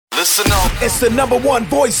Listen up. It's the number one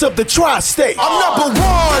voice of the tri-state. I'm number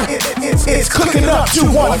one. It's Cooking Up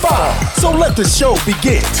 215. So let the show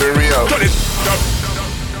begin.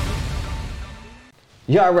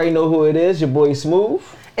 Y'all already know who it is. Your boy Smooth.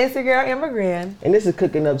 It's your girl Amber Grand. And this is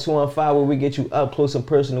Cooking Up 215, where we get you up close and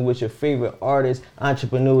personal with your favorite artists,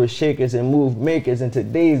 entrepreneurs, shakers, and move makers. And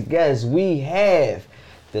today's guest, we have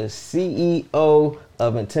the CEO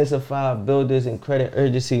of Intensified Builders and Credit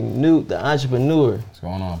Urgency, Newt, the entrepreneur. What's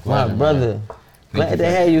going on? My brother. Glad to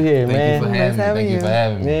have you here, man. Thank you for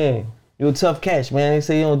having me. Man, you a tough catch, man. They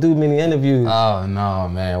say you don't do many interviews. Oh, no,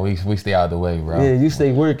 man. We stay out of the way, bro. Yeah, you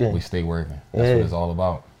stay working. We stay working. That's what it's all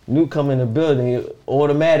about. Newt come in the building,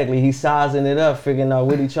 automatically he's sizing it up, figuring out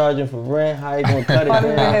what he charging for rent, how he gonna cut it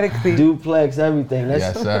down, duplex, everything.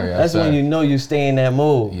 Yes, sir. That's when you know you stay in that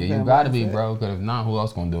mode. Yeah, you gotta be, bro, because if not, who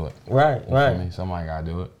else gonna do it? Right. Somebody gotta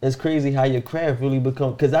do it. It's crazy how your craft really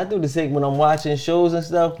become, because I do the same when I'm watching shows and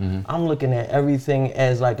stuff, I'm looking at everything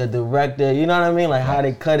as like a director, you know what I mean? Like how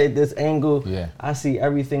they cut it, this angle. Yeah. I see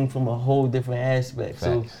everything from a whole different aspect. Facts.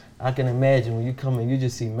 So I can imagine when you come in, you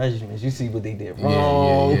just see measurements. You see what they did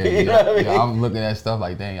wrong. Yeah. You know what I mean? I'm looking at stuff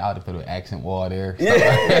like, dang, I ought to put an accent wall there.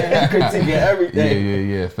 Yeah, critiquing everything.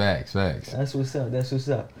 Yeah. Facts. That's what's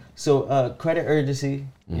up. So, Credit Urgency,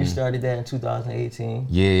 you started that in 2018.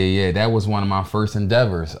 Yeah. That was one of my first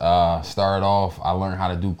endeavors. Started off, I learned how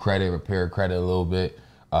to do credit, repair credit a little bit.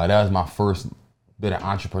 That was my first bit of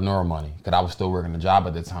entrepreneur money, because I was still working a job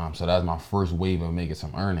at the time. So that was my first wave of making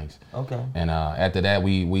some earnings. Okay. And after that,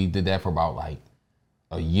 we did that for about like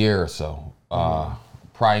a year or so.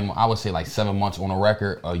 Probably, I would say like 7 months on a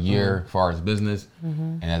record, a year as far as business.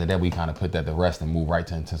 And after that, we kind of put that to rest and moved right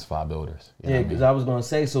to Intensified Builders. Yeah, because I was going to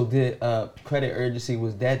say, so did Credit Urgency,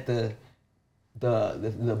 was that the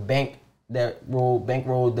bank that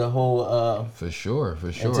bankrolled the whole for sure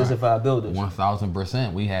Intensified Builders?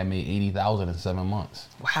 1,000%. We had made 80,000 in 7 months.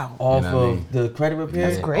 Wow. Off of the credit repair?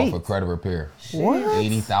 That's great. Off of credit repair. What?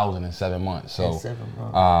 80,000 in 7 months. So in 7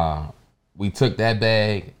 months. We took that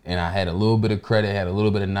bag, and I had a little bit of credit, had a little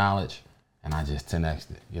bit of knowledge, and I just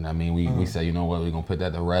 10x'd it. You know what I mean? We said, you know what, we're gonna put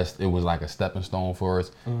that to rest. It was like a stepping stone for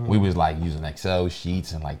us. We was like using Excel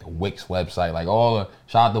sheets and like the Wix website, like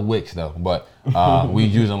shout out to Wix though, but we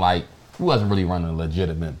using like, we wasn't really running a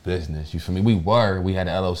legitimate business. You feel me? We had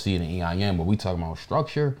an LLC and an EIN, but we talking about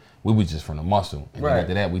structure, we was just from the muscle. And then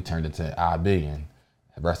after that, we turned it to IB, and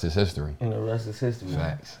the rest is history. And the rest is history.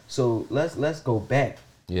 Facts. So let's go back.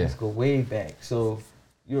 Yeah. Let's go way back. So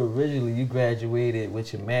you graduated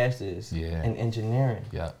with your master's in engineering.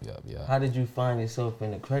 Yep. How did you find yourself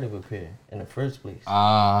in the credit repair in the first place?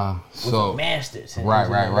 With a master's. Right.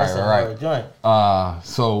 That's a hard joint.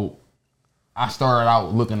 So I started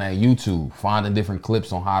out looking at YouTube, finding different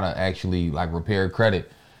clips on how to actually like repair credit.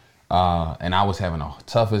 And I was having the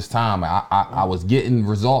toughest time. I was getting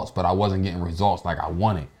results, but I wasn't getting results like I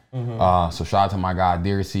wanted. So shout out to my guy,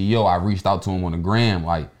 dear CEO. I reached out to him on the gram,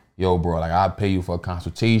 like, yo, bro, like I'll pay you for a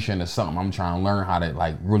consultation or something. I'm trying to learn how to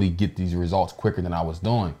like really get these results quicker than I was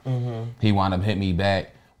doing. He wound up hitting me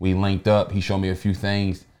back. We linked up. He showed me a few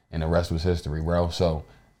things, and the rest was history, bro. So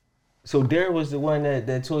Derek was the one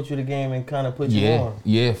that taught you the game and kind of put you on.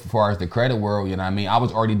 Yeah, as far as the credit world, you know what I mean? I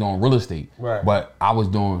was already doing real estate, but I was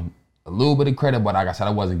doing a little bit of credit, but like I said,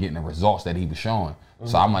 I wasn't getting the results that he was showing.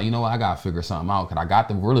 So I'm like, you know what, I gotta figure something out, because I got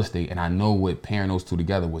the real estate and I know what pairing those two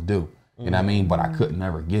together would do. You know what I mean? But I couldn't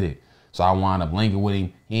never get it. So I wound up linking with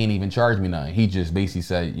him. He ain't even charged me nothing. He just basically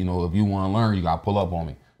said, you know, if you want to learn, you gotta pull up on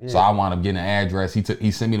me. So I wound up getting an address. He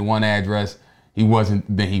sent me the one address. He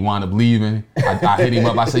wound up leaving. I hit him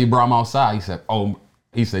up. I said, bro, I'm outside.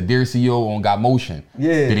 He said, dear CEO on Got Motion.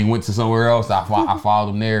 Yeah. Then he went to somewhere else. I followed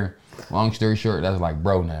him there. Long story short, that's like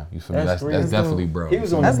bro now. You feel me? That's definitely bro. He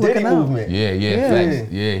was on the Diddy movement. Yeah,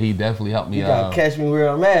 facts. Yeah, he definitely helped me. You gotta catch me where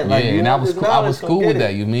I'm at. Like, and I was cool with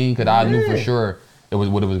that, you mean? Because I knew for sure it was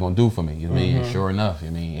what it was gonna do for me, you mean? And sure enough,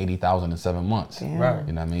 you mean, 80,000 in 7 months. Damn. Right.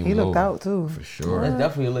 You know what I mean? He looked out too. For sure. That's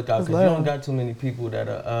definitely a lookout, because you don't got too many people that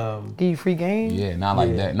are give you free game. Yeah, not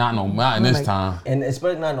like that. Not in this time. And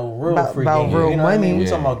especially not no real free about game. real You know what I mean? money. We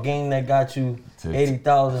talking about game that got you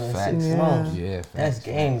 80,000 in 6 months. Yeah, that's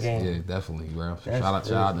game. Yeah, definitely, bro. Shout out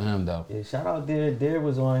to him though. Yeah, shout out there. Dare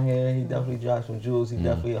was on here. He definitely dropped some jewels. He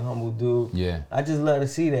definitely a humble dude. Yeah. I just love to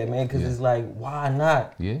see that, man, because it's like, why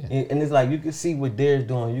not? Yeah. And it's like, you can see what Dare's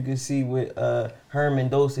doing. You can see what Herman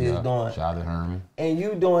Dose is doing. Shout out to Herman. And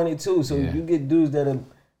you doing it too. So you get dudes that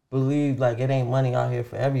believe like it ain't money out here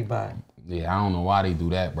for everybody. Yeah, I don't know why they do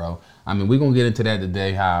that, bro. I mean, we're gonna get into that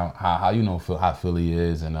today, how you know how Philly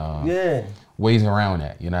is, and ways around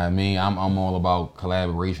that. You know what I mean? I'm all about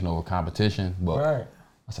collaboration over competition, but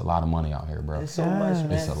That's a lot of money out here, bro. It's so much,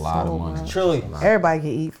 man. It's a lot of money. Trillions. Everybody can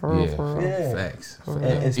eat for real, Yeah, for real. Yeah. facts. And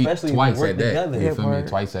especially if twice we work at that. together. You feel me? Word.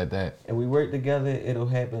 Twice at that. And we work together, it'll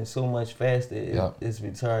happen so much faster. It's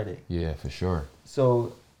retarded. Yeah, for sure.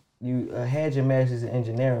 So you had your master's in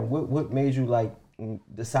engineering. What made you like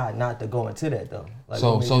decide not to go into that though? Like,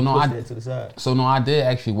 So I to the side? So no, I did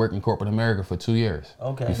actually work in corporate America for 2 years.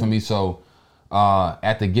 Okay. You feel me? So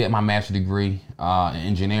after getting my master's degree in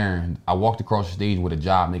engineering, I walked across the stage with a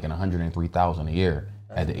job making $103,000 a year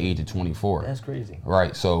at the age of 24. That's crazy.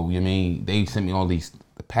 Right. So you mean they sent me all these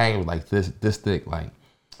packages like this thick, like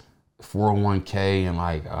 401k and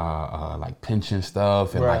like pension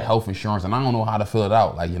stuff and like health insurance, and I don't know how to fill it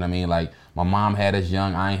out. Like, you know what I mean? Like, my mom had us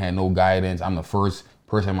young. I ain't had no guidance. I'm the first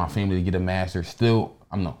person in my family to get a master's. Still,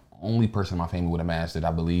 I'm the only person in my family with a master's,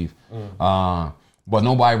 I believe. But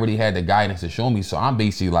nobody really had the guidance to show me. So I'm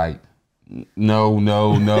basically like, no. You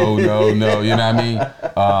know what I mean?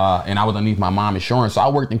 And I was underneath my mom's insurance. So I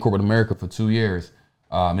worked in corporate America for 2 years,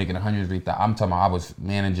 making $103,000. I'm talking about I was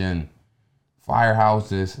managing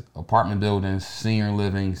firehouses, apartment buildings, senior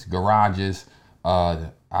livings, garages. I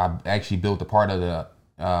actually built a part of the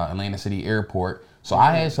Atlanta City Airport. So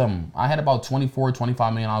I had about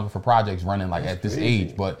 $25 million worth of projects running like at this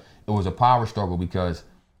age, but it was a power struggle because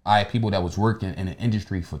I had people that was working in the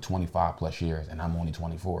industry for 25 plus years and I'm only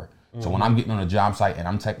 24. So when I'm getting on a job site and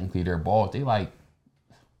I'm technically their boss, they like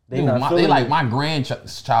my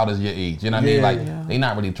grandchild is your age. You know what I mean? Like, they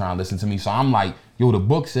not really trying to listen to me. So I'm like, yo, the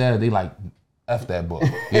book said, they like, F that book.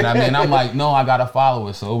 You know what I mean? I'm like, no, I gotta follow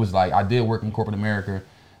it. So it was like, I did work in corporate America,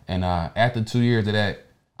 and after 2 years of that,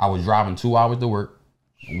 I was driving 2 hours to work,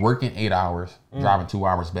 working 8 hours, driving 2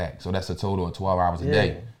 hours back. So that's a total of 12 hours a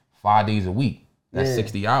day, 5 days a week. That's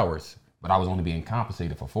 60 hours, but I was only being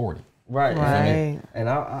compensated for 40. Right. Right. And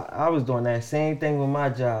I was doing that same thing with my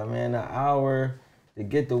job, man. An hour to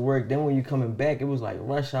get to work. Then when you coming back, it was like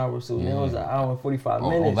rush hour. So then it was an hour and 45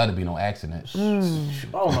 minutes. Oh, let it be no accident.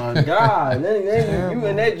 Oh my God. then you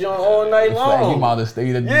in that joint all night long. You might have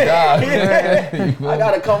stayed at the job. I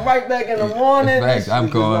gotta come right back in the morning. Facts. I'm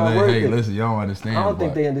calling in. Hey, listen, y'all don't understand. I don't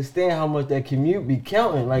think they understand how much that commute be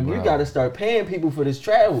counting. Like, you gotta start paying people for this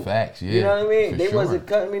travel. Facts, yeah. You know what I mean? They sure. wasn't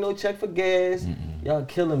cutting me no check for gas. Y'all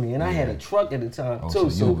killing me. And I had a truck at the time too.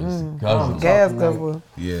 So Gas guzzler.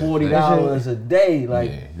 Yeah, $40 a day.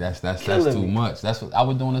 Like, yeah, that's too much. That's what I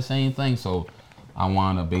was doing, the same thing. So I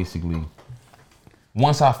wound up basically,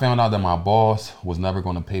 once I found out that my boss was never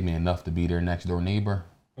going to pay me enough to be their next door neighbor,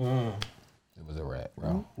 it was a wrap,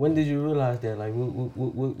 bro. When did you realize that? Like,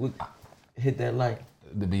 what hit that light?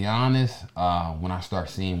 To be honest, when I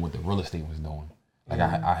started seeing what the real estate was doing, like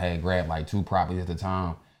I had grabbed like 2 properties at the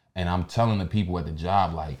time, and I'm telling the people at the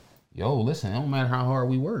job, like, yo, listen, it don't matter how hard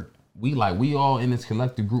we work. We all in this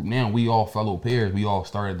collective group now. We all fellow peers. We all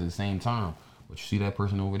started at the same time. But you see that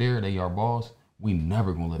person over there? They our boss. We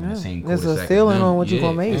never gonna live in the same cul-de-sac. There's a ceiling on what you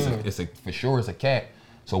gonna make. It's for sure. It's a cap.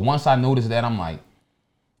 So once I noticed that, I'm like,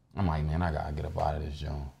 man, I gotta get up out of this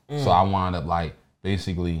joint. So I wound up like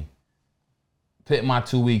basically putting my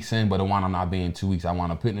 2 weeks in, but it wound up not being 2 weeks. I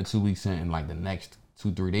wound up putting the 2 weeks in, and like the next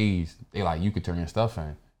 2-3 days, they like, you could turn your stuff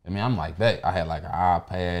in. I mean, I'm like that. I had like an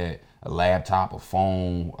iPad, a laptop, a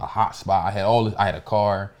phone, a hotspot. I had all this. I had a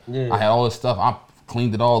car. I had all this stuff. I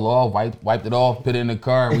cleaned it all off, wiped it off, put it in the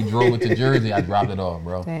car. We drove it to Jersey. I dropped it off,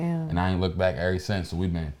 bro. Damn. And I ain't looked back ever since. So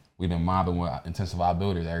we've been mobbing with intensified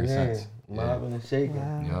builders ever since. Mobbing and shaking.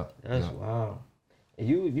 Wow. Yep. That's wild. And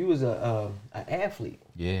you was an athlete.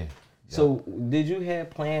 Yeah. So did you have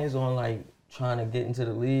plans on like trying to get into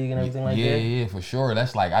the league and everything like that? Yeah, for sure.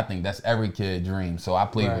 That's like, I think that's every kid's dream. So I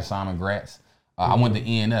played with Simon Gratz. I went to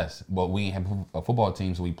ENS, but we didn't have a football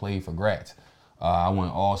team, so we played for Gratz. I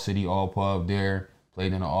went all city, all pub there, played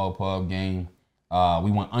in an all pub game.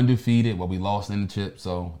 We went undefeated, but we lost in the chip,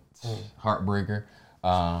 so heartbreaker.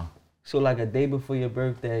 So like a day before your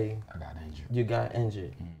birthday, I got injured. You got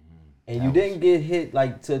injured. And you didn't get hit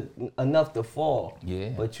like to enough to fall. Yeah.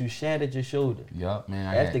 But you shattered your shoulder. Yup,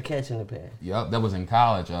 man. After catching the pass. Yup, that was in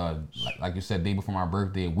college. Like you said, day before my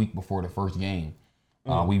birthday, a week before the first game.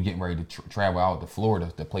 We getting ready to travel out to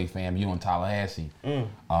Florida to play FAMU in Tallahassee.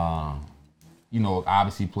 You know,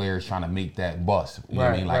 obviously players trying to make that bus. You know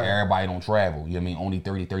what I mean? Like everybody don't travel. You know what I mean? Only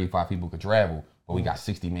 30, 35 people could travel, but we got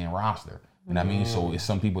 60-man roster. You know what I mean? So it's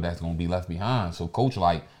some people that's gonna be left behind. So coach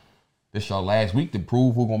like, this your last week to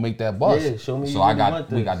prove who's gonna make that bus. Yeah, show me. So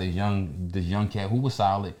we got this young cat who was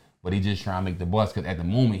solid, but he just trying to make the bus because at the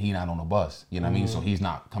moment he not on the bus. You know what I mean? So he's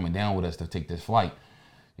not coming down with us to take this flight.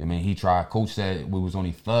 I mean, he tried. Coach said we was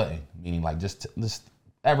only thudding, meaning like just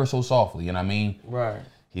ever so softly. You know what I mean? Right.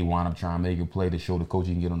 He wound up trying to make a play to show the coach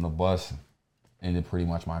he can get on the bus. ended pretty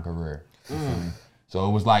much my career. You feel me? So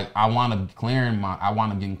it was like I wound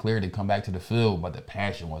up getting cleared to come back to the field, but the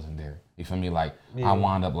passion wasn't there. You feel me? Like I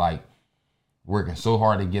wound up like working so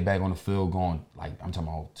hard to get back on the field, going like I'm talking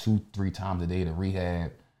about 2-3 times a day to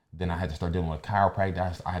rehab. Then I had to start dealing with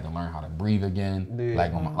chiropractic. I had to learn how to breathe again. Yeah.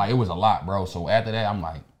 Like it was a lot, bro. So after that, I'm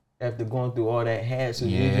like, after going through all that hassle,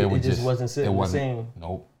 it just wasn't sitting the same.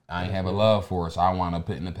 Nope. I ain't have a love for it, so I wound up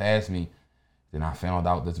putting it past me. Then I found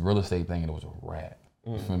out this real estate thing, and it was a wrap.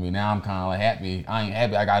 You feel me? Now I'm kind of like happy. I ain't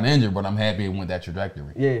happy I got injured, but I'm happy it went that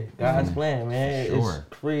trajectory. Yeah, God's plan, man. Sure.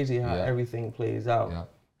 It's crazy how everything plays out. Yeah.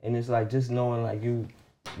 And it's like just knowing like you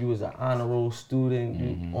was an honor roll student,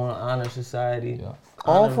 you on honor society. Yeah.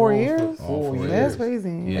 All 4 years? 4 years. That's crazy.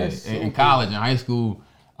 Yeah, in college, in high school,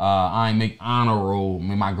 I ain't make honor roll. I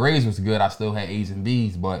mean, my grades was good. I still had A's and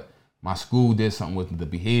B's, but my school did something with the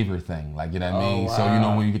behavior thing. Like, you know what I mean? Wow. So, you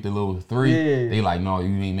know, when you get the little 3, they like, no, you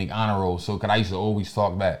ain't make honor roll. So, cause I used to always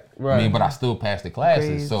talk back. Right. I mean, but I still passed the classes.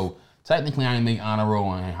 Crazy. So, technically, I didn't make honor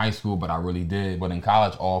roll in high school, but I really did. But in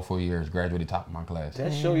college, all 4 years, graduated top of my class.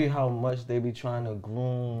 That show you how much they be trying to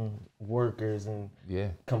groom workers and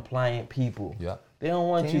compliant people. Yeah. They don't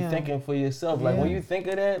want you thinking for yourself. Like, when you think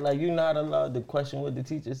of that, like, you're not allowed to question what the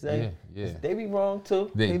teacher say. Yeah. They be wrong,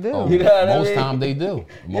 too. They do. You know what most time they do.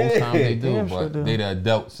 Most time they do, but they the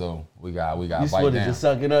adults, so we got you bite supposed down. To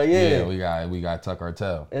suck it up, we got tuck our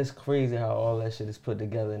tail. It's crazy how all that shit is put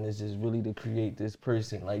together, and it's just really to create this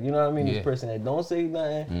person. Like, you know what I mean? This person that don't say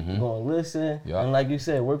nothing, gonna listen, and like you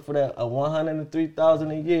said, work for that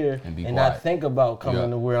 $103,000 a year, and not think about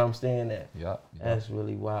coming to where I'm staying at. That's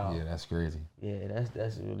really wild. Yeah, that's crazy. Yeah,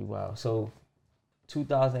 that's really wild. So,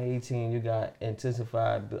 2018, you got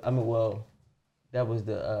intensified. That was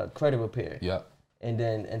the credit repair. Yep. And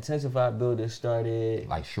then intensified builders started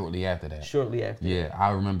like shortly after that. Yeah,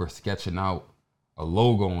 I remember sketching out a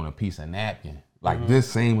logo on a piece of napkin, like this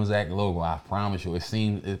same exact logo. I promise you,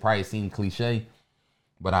 it probably seemed cliche,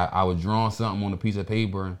 but I was drawing something on a piece of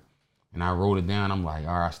paper, and I wrote it down. I'm like,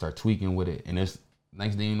 all right, I start tweaking with it, and it's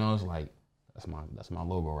next thing you know, it's like. That's my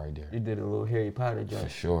logo right there. You did a little Harry Potter job. For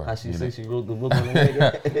sure. How she said she wrote the book on the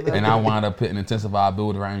nigga. And I wound up putting intensified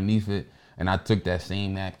builder underneath it, and I took that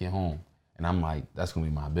same napkin home, and I'm like, that's gonna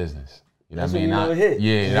be my business. You know what I mean?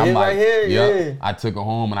 And I'm like, right I took it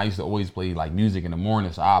home, and I used to always play like music in the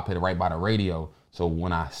morning, so I'll put it right by the radio. So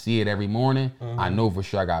when I see it every morning, I know for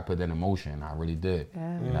sure I gotta put that in motion. I really did. You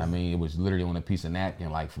know what I mean? It was literally on a piece of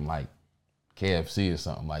napkin, like from like KFC or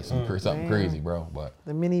something, like something crazy, bro. But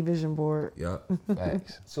the mini vision board. Yep,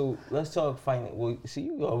 facts. So let's talk finance. Well, see,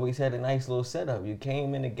 you always had a nice little setup. You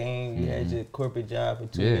came in the game. You had your corporate job for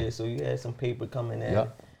 2 years, so you had some paper coming in.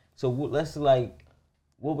 Yep. So what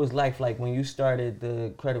was life like when you started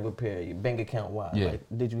the credit repair, your bank account wise? Yeah. Like,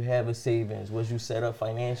 did you have a savings? Was you set up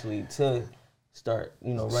financially to start,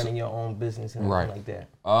 running your own business and everything like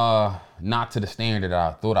that? Not to the standard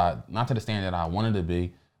that I wanted to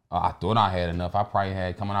be. I thought I had enough. I probably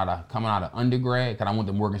had coming out of undergrad, because I went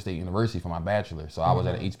to Morgan State University for my bachelor. So I was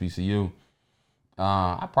at HBCU.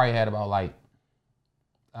 I probably had about like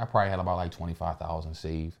 25,000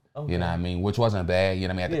 saved. Okay. You know what I mean? Which wasn't bad. You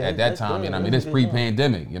know what I mean? At that time, good. You know what I mean? This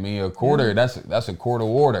pre-pandemic. I mean, a quarter, that's a quarter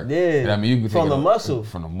order. Yeah. You know what I mean? You could from the muscle.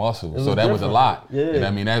 From the muscle. So that was a lot. Yeah. You know what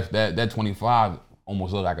I mean? That 25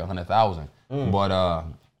 almost looked like 100,000. But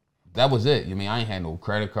that was it. You know what I mean? I ain't had no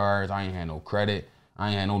credit cards. I ain't had no credit. I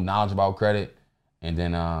ain't had no knowledge about credit. And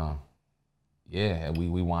then,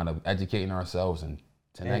 we wound up educating ourselves and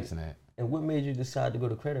 10Xing that. And what made you decide to go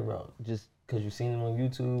the credit route? Just because you seen it on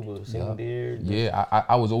YouTube or seen it there? Yeah,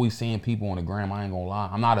 I was always seeing people on the gram. I ain't gonna lie.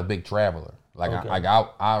 I'm not a big traveler. Like,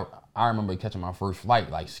 I remember catching my first flight,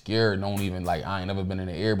 like scared, I ain't never been in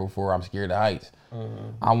the air before. I'm scared of heights.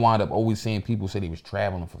 I wound up always seeing people say they was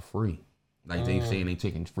traveling for free. Like, they saying they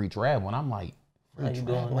taking free travel. And I'm like, how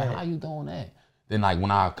you doing that? Then, like,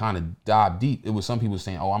 when I kind of dived deep, it was some people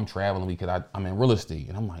saying, oh, I'm traveling because I'm in real estate.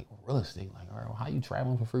 And I'm like, real estate? Like, all right, well, how you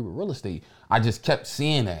traveling for free with real estate? I just kept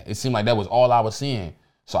seeing that. It seemed like that was all I was seeing.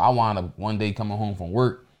 So I wound up one day coming home from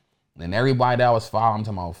work, and everybody that I was following, I'm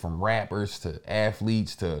talking about from rappers to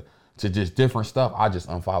athletes to just different stuff, I just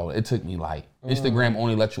unfollowed. It took me like, Instagram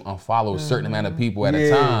only lets you unfollow a certain amount of people at a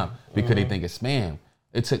time because they think it's spam.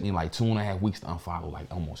 It took me like 2.5 weeks to unfollow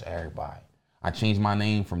like almost everybody. I changed my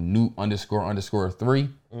name from Newt __3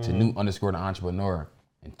 to Newt _ the entrepreneur,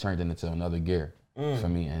 and turned it into another gear for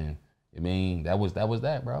me. And I mean, that was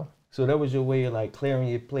that, bro. So that was your way of like clearing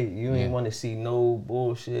your plate. You ain't want to see no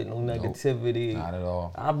bullshit, no negativity. Nope, not at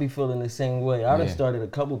all. I'll be feeling the same way. I done started a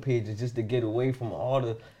couple pages just to get away from all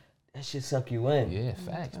the that shit suck you in. Yeah,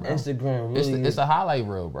 facts, bro. Instagram really it's a highlight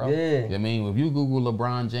reel, bro. Yeah. I mean, if you Google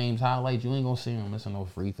LeBron James highlights, you ain't gonna see him missing no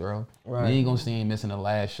free throw. Right. You ain't gonna see him missing the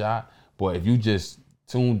last shot. But if you just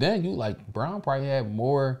tuned in, you like, Brown probably had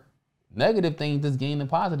more negative things this game than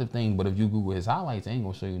positive things. But if you Google his highlights, it ain't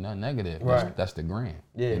gonna show you nothing negative. Right. That's the gram.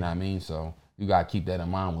 Yeah. You know what I mean? So you gotta keep that in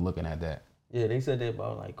mind when looking at that. Yeah, they said that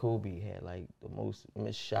about like Kobe had like the most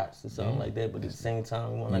missed shots or something like that, but at the same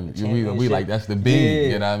time, we want like the championship. We like that's the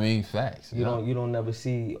big, you know what I mean? Facts. You don't never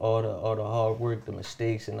see all the hard work, the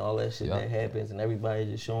mistakes, and all that shit that happens, and everybody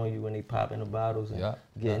just showing you when they popping the bottles and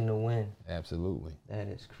getting the win. Absolutely. That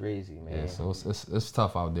is crazy, man. Yeah, so it's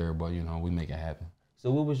tough out there, but you know we make it happen.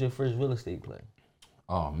 So what was your first real estate play?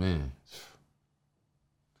 Oh man,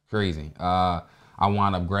 crazy. I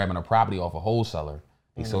wound up grabbing a property off a wholesaler.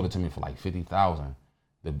 He sold it to me for like $50,000.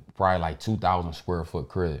 Probably like 2,000 square foot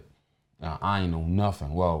crib. Now, I ain't know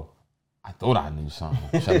nothing. Well, I thought I knew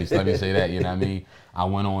something. Let me say that, you know what I mean? I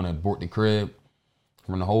went on and bought the crib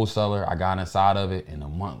from the wholesaler. I got inside of it, and a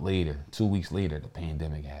month later, 2 weeks later, the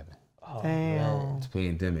pandemic happened. Oh, damn. man. It's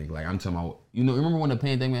pandemic. Like, I'm talking about, remember when the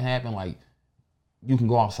pandemic happened? Like, you can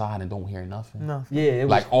go outside and don't hear nothing. Nothing. Yeah, it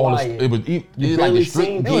was like all quiet. it was like the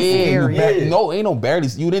street. No, ain't no barely.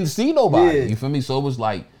 You didn't see nobody. Yeah. You feel me? So it was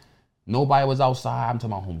like nobody was outside. I'm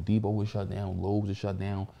talking about Home Depot was shut down, Lowe's was shut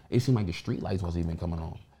down. It seemed like the street lights wasn't even coming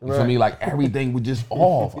on. You feel me? Like everything was just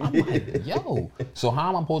off. I'm like, yo. So how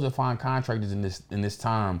am I supposed to find contractors in this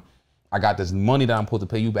time? I got this money that I'm supposed to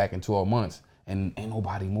pay you back in 12 months, and ain't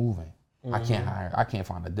nobody moving. I can't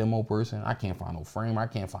find a demo person. I can't find no framer. I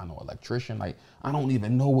can't find no electrician. Like, I don't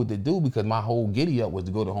even know what to do because my whole giddy up was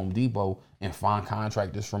to go to Home Depot and find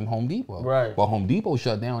contractors from Home Depot. Right. But Home Depot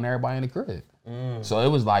shut down everybody in the crib. So it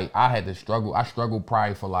was like, I had to struggle. I struggled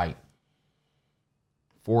probably for like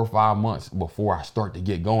 4 or 5 months before I start to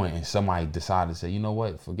get going. And somebody decided to say, you know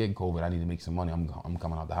what, forget COVID. I need to make some money. I'm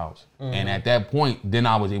coming out the house. And at that point, then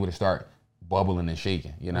I was able to start bubbling and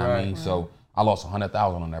shaking. You know what I mean? So I lost $100,000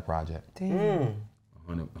 on that project. Damn.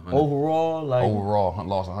 100, Overall,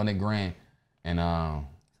 lost $100,000, and A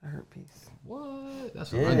hurt piece. what?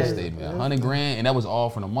 That's an understatement. $100,000, and that was all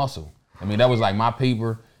from the muscle. I mean, that was like my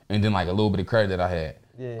paper, and then like a little bit of credit that I had.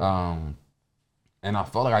 Yeah. And I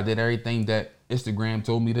felt like I did everything that Instagram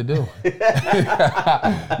told me to do.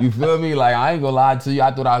 You feel me? Like, I ain't gonna lie to you.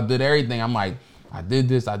 I thought I did everything. I'm like, I did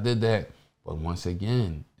this, I did that, but once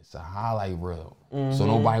again, it's a highlight reel. So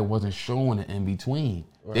nobody wasn't showing the in between.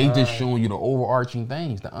 They just showing you the overarching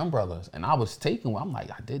things, the umbrellas. And I was taking, I'm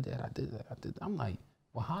like, I did that. I'm like,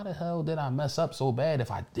 well, how the hell did I mess up so bad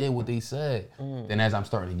if I did what they said? Then as I'm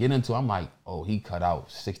starting to get into it, I'm like, oh, he cut out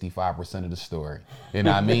 65% of the story. You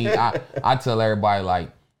know what I mean? I tell everybody,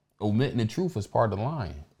 like, omitting the truth is part of the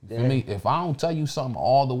lying. You feel me? If I don't tell you something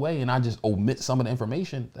all the way and I just omit some of the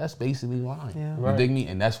information, that's basically lying. Yeah. You dig me?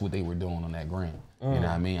 And that's what they were doing on that gram. You know what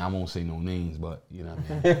I mean? I won't say no names, but you know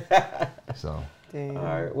what I mean? So. Damn. All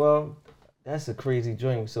right, well, that's a crazy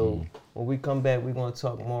dream. So when we come back, we're going to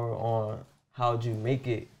talk more on how'd you make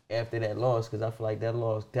it after that loss, because I feel like that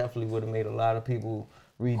loss definitely would have made a lot of people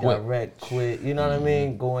redirect, quit, you know what I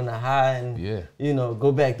mean? Go in the high and, you know,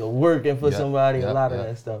 go back to working for somebody, a lot of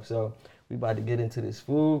that stuff. So we about to get into this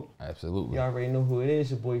food. Absolutely. You already know who it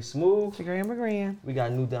is, your boy Smooth. Grand. We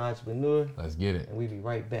got Newt the Entrepreneur. Let's get it. And we be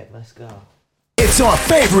right back. Let's go. It's our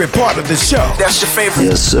favorite part of the show. That's your favorite?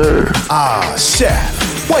 Yes, sir. Ah,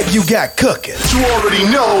 chef, what you got cooking? You already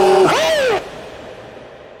know.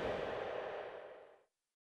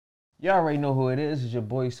 You already know who it is. It's your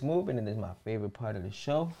boy Smooth, and it is my favorite part of the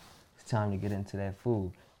show. It's time to get into that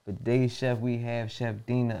food. For today's chef, we have Chef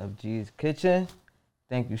Dina of G's Kitchen.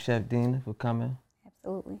 Thank you, Chef Dina, for coming.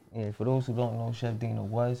 Absolutely. Yeah, for those who don't know, Chef Dina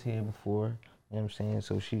was here before. You know what I'm saying?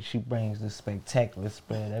 So she brings this spectacular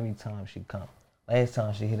spread every time she comes. Last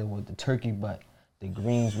time she hit it with the turkey butt. The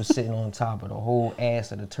greens were sitting on top of the whole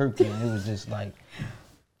ass of the turkey, and it was just like,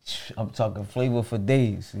 I'm talking flavor for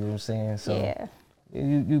days. You know what I'm saying? So yeah.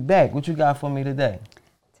 You back. What you got for me today?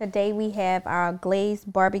 Today we have our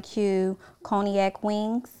glazed barbecue cognac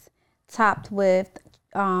wings topped with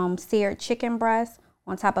seared chicken breast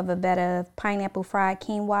on top of a bed of pineapple fried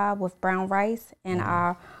quinoa with brown rice and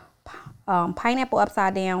our pineapple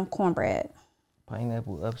upside down cornbread.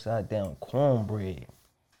 Pineapple upside down cornbread.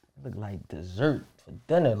 Look like dessert for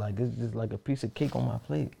dinner. Like it's just like a piece of cake on my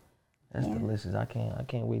plate. That's delicious. I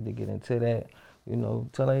can't wait to get into that. You know,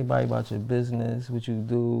 tell everybody about your business, what you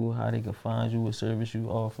do, how they can find you, what service you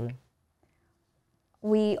offer.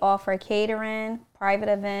 We offer catering, private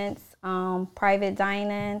events, private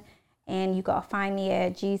dining, and you can find me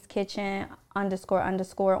at G's Kitchen __ on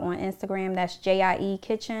Instagram. That's JIE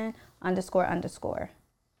Kitchen __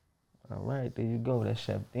 All right, there you go. That's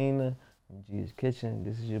Chef Dina from G's Kitchen.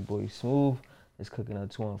 This is your boy Smooth. It's cooking up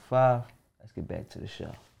 2 and 5. Let's get back to the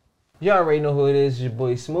show. You already know who it is. It's your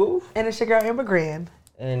boy Smooth. And it's your girl Amber Grand.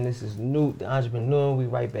 And this is Newt, the entrepreneur. We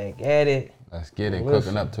right back at it. Let's get it.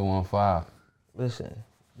 Cooking up 2 and 5. Listen,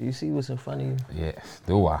 do you see what's in front of you? Yes,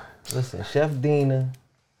 do I? Listen, Chef Dina,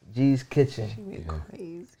 G's Kitchen. She went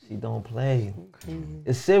crazy. She don't play. Crazy.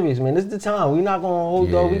 It's serious, man. This is the time. We not gonna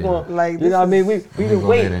hold on. We gonna like, you know what I mean? We been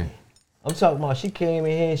waiting. in. I'm talking about she came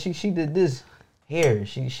in here. She did this here.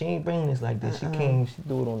 She ain't bringing this like this. She came. She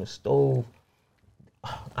threw it on the stove.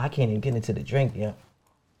 I can't even get into the drink yet.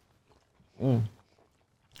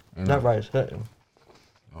 That rice hitting.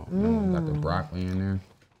 Oh man, got the broccoli in there.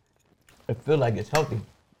 It feel like it's healthy.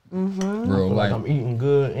 Real Like light. I'm eating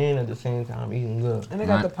good and at the same time eating good. And they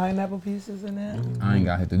got the pineapple pieces in there. I ain't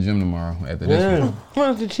got to hit the gym tomorrow after this one.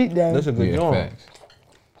 What's the cheat day? That's a good Yeah, joint. facts.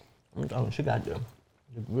 I'm talking, she got the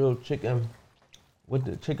grilled chicken with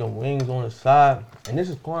the chicken wings on the side. And this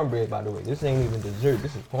is cornbread, by the way. This ain't even dessert.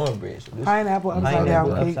 This is cornbread. So this Pineapple upside down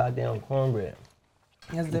cake. upside down cornbread.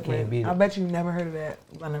 That's You can't different. beat it. I bet you never heard of that.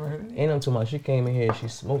 I never heard of it. Ain't I'm talking about she came in here, she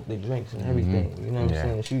smoked the drinks and everything. You know what Yeah.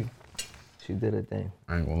 I'm saying? She did her thing.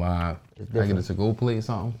 I ain't gonna lie. It's I get different. a to-go plate or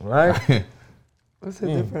something. Right? What's it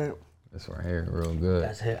different? This right here, real good.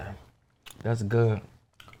 That's it. That's good.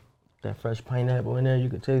 That fresh pineapple in there, you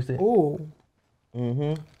can taste it. Ooh,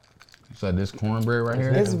 You said this cornbread right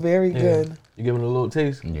here? it's very good. You give it a little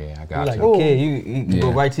taste. Yeah, I You got like you. a kid, you go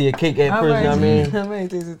Yeah. right to your cake at first, you know what I mean? I may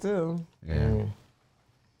taste it too. Yeah.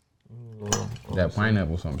 That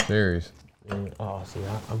pineapple, something serious. Yeah. Oh, see,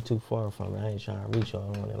 I'm too far from it. I ain't trying to reach y'all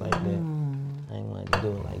on it like that. I ain't want to do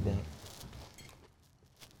it like that.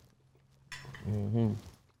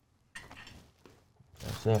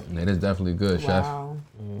 That's it. It is definitely good, Chef. Wow.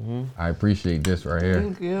 I appreciate this right here.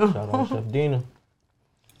 Thank you. Shout out Chef Dina.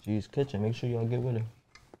 G's Kitchen. Make sure y'all get with her.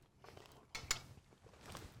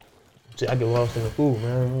 See, I get lost in the food,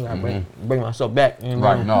 man. I gotta bring myself back. You know what I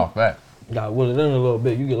Right, mean? no, fact. Gotta will it in a little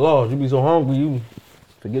bit. You get lost. You be so hungry, you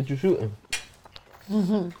forget you shooting.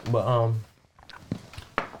 But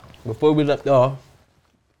before we left off,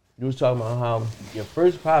 you was talking about how your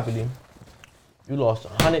first property, you lost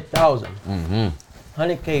 100,000.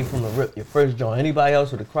 100K from the rip, your first joint. Anybody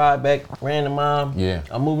else would have cried back, ran to mom. Yeah.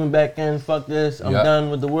 I'm moving back in, fuck this, I'm Yep. done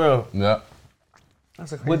with the world. Yep.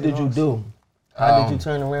 That's a crazy What did you loss. do? How did you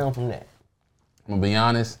turn around from that? I'm gonna be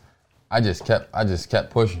honest, I just kept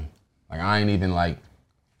pushing. Like I ain't even like,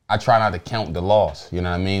 I try not to count the loss, you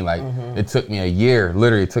know what I mean? Like it took me a year,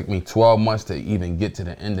 literally it took me 12 months to even get to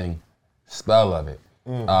the ending spell of it.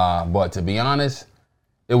 But to be honest,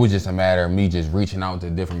 it was just a matter of me just reaching out to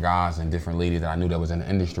different guys and different ladies that I knew that was in the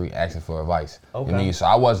industry asking for advice. Okay. You know what I mean? So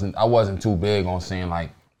I wasn't too big on saying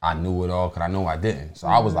like I knew it all, cause I know I didn't. So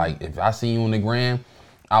I was like, if I see you on the gram,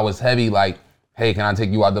 I was heavy like, hey, can I take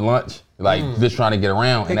you out to lunch? Like just trying to get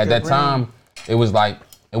around. And at that time, it was like,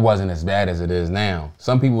 it wasn't as bad as it is now.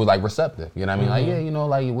 Some people were like receptive, you know what I mean? Like, yeah, you know,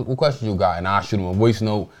 like what questions you got? And I shoot them a voice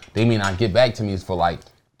note. They may not get back to me for like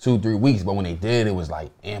 2-3 weeks, but when they did, it was like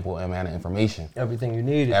ample amount of information. Everything you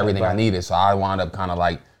needed. Everything I needed. So I wound up kind of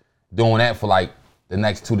like doing that for like the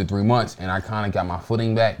next 2 to 3 months, and I kind of got my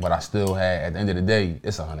footing back, but I still had, at the end of the day,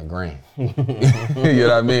 it's $100 grand. You know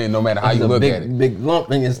what I mean? No matter how you look at it. Big lump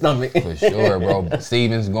in your stomach. For sure, bro.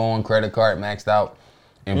 Savings going, credit card maxed out,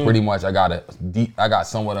 and pretty much I got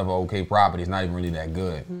somewhat of an okay property. It's not even really that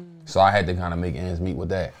good, so I had to kind of make ends meet with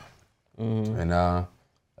that, and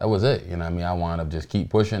that was it. You know what I mean? I wound up just keep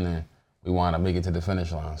pushing, and we wound up making it to the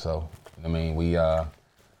finish line. So I mean, we a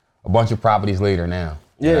bunch of properties later now.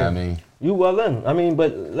 You know what I mean? You well in. I mean,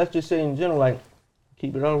 but let's just say in general, like,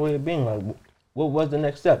 keep it all the way to being like, what was the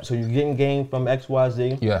next step? So you're getting game from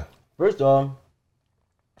XYZ. Yeah. First off,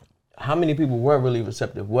 how many people were really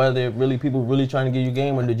receptive? Were there really people really trying to give you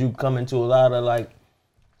game, or did you come into a lot of like,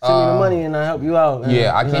 send me the money and I help you out? And,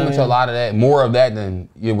 Yeah, I you know came what into a lot of that, more of that than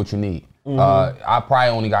what you need. I probably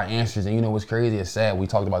only got answers, and you know what's crazy? It's sad. We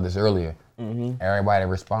talked about this earlier. Everybody that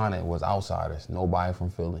responded was outsiders, nobody from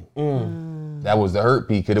Philly. That was the hurt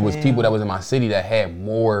peak, because it was people that was in my city that had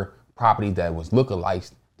more properties that was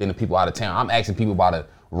lookalikes than the people out of town. I'm asking people about a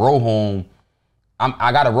row home.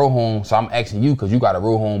 I got a row home, so I'm asking you because you got a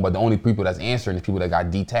row home, but the only people that's answering is people that got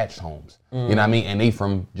detached homes. You know what I mean? And they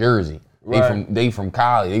from Jersey, they from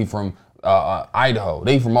Cali, they from Idaho,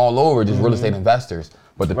 they from all over, just real estate investors.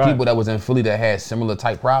 But the people that was in Philly that had similar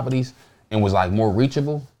type properties and was like more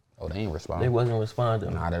reachable, oh, they ain't responding. They wasn't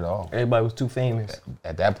responding. Not at all. Everybody was too famous.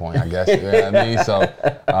 At that point, I guess. You know what I mean? So,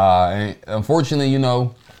 and unfortunately, you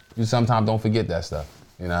know, you sometimes don't forget that stuff.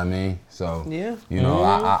 You know what I mean? So, you know,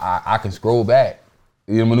 I can scroll back.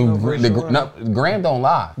 You know, the gram don't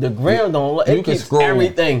lie. The gram don't lie. It keeps scroll,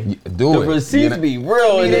 everything. Do the receipts be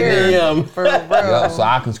real in the DM. For real. Yeah, so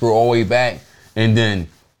I can scroll all the way back and then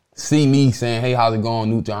see me saying, hey, how's it going,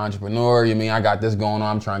 Newt the entrepreneur? You mean I got this going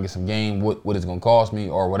on, I'm trying to get some game, what it's gonna cost me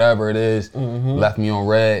or whatever it is. Left me on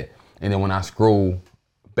red. And then when I scroll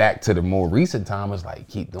back to the more recent time, it's like,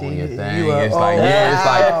 keep doing your thing. It's like, it's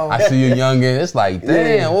like, I see you youngin'. It's like,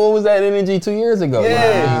 damn, what was that energy 2 years ago? You know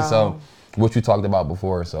what I mean? So, what you talked about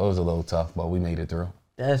before, so it was a little tough, but we made it through.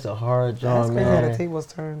 That's a hard job, man. That's how the tables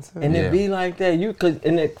turn too. And it be like that.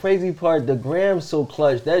 And the crazy part, the gram's so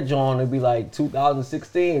clutch. That John would be like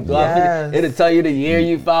 2016. It'll tell you the year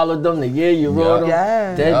you followed them, the year you wrote them.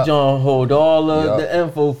 That John hold all of the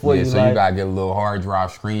info for you. So like, you gotta get a little hard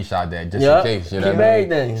drive screenshot that just in case. You know Keep what I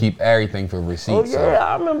mean? everything. Keep everything for receipts. Oh yeah,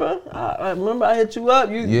 I remember. I remember I hit you up.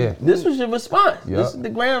 This was your response. This is the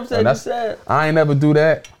gram said you said. I ain't never do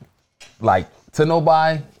that, like to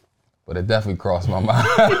nobody. But it definitely crossed my mind.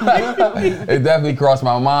 It definitely crossed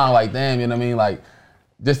my mind. Like, damn, you know what I mean? Like,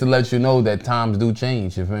 just to let you know that times do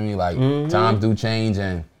change. You feel me? Like, times do change.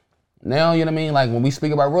 And now, you know what I mean? Like, when we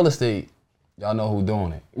speak about real estate, y'all know who's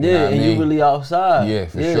doing it. You know what I mean? You really outside. Yeah,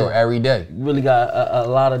 for sure. Every day. You really got a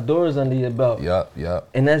lot of doors under your belt. Yep.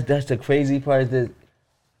 And that's the crazy part, is that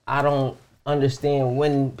I don't understand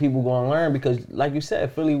when people gonna learn, because like you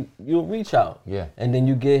said, Philly, you'll reach out. Yeah. And then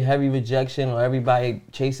you get heavy rejection, or everybody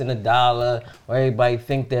chasing a dollar, or everybody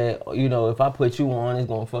think that, you know, if I put you on, it's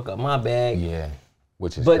gonna fuck up my bag. Yeah.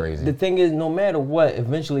 Which is But crazy. the thing is, no matter what,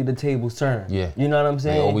 eventually the tables turn. Yeah. You know what I'm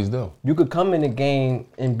saying? They always do. You could come in the game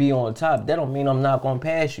and be on top. That don't mean I'm not gonna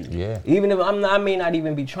pass you. Yeah. Even if I may not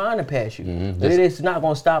even be trying to pass you. But it's not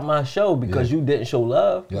gonna stop my show because you didn't show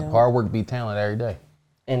love. Yep. Hard work beat talent every day.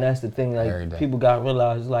 And that's the thing, like, people gotta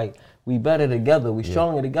realize, like, we better together, we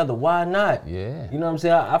stronger together. Why not? Yeah. You know what I'm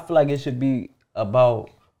saying? I feel like it should be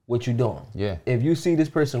about what you're doing. Yeah. If you see this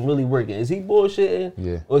person really working, is he bullshitting?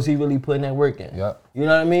 Yeah. Or is he really putting that work in? Yep. You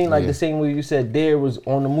know what I mean? Like the same way you said Dare was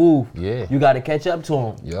on the move. Yeah. You gotta catch up to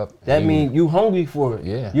him. Yep. That means you hungry for it.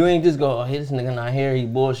 Yeah. You ain't just go, oh, hey, this nigga not here, he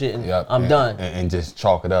bullshitting, Yep. I'm done. And just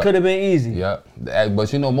chalk it up. Could have been easy. Yep.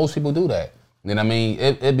 But you know, most people do that. You know what I mean?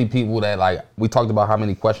 It be people that, like, we talked about how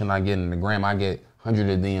many questions I get in the gram. I get hundreds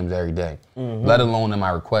of DMs every day, let alone in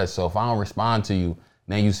my requests. So if I don't respond to you,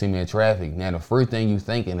 then you see me in traffic. Now the first thing you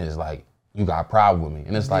thinking is like, you got a problem with me.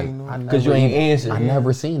 And it's like, Because you ain't answering. I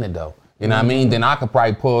never seen it though. You know what I mean? Then I could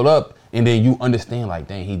probably pull it up and then you understand, like,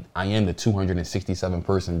 dang, I am the 267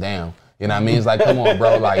 person down. You know what I mean? It's like, come on,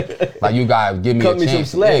 bro. Like you guys give me a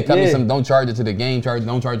chance. Some slack. Cut me some. Don't charge it to the game.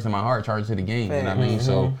 Don't charge it to my heart. Charge it to the game. You know what I mean?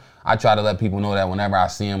 So I try to let people know that whenever I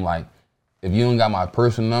see them, like, if you don't got my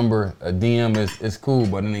personal number, a DM is cool,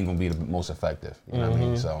 but it ain't gonna be the most effective. You know what I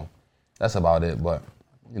mean? So that's about it. But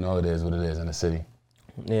you know, it is what it is in the city.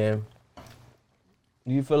 Yeah.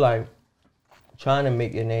 Do you feel like trying to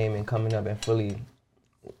make your name and coming up in Philly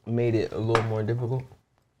made it a little more difficult?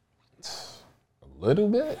 A little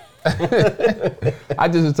bit. I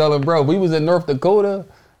just was telling bro, we was in North Dakota,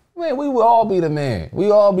 man, we would all be the man.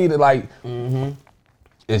 We all be the, like,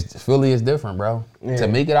 Philly is different, bro. Yeah. To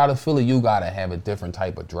make it out of Philly, you gotta have a different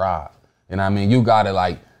type of drive. And I mean, you gotta,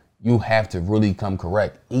 like, you have to really come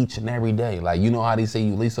correct each and every day. Like, you know how they say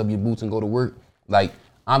you lace up your boots and go to work? Like,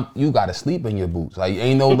 you gotta sleep in your boots. Like,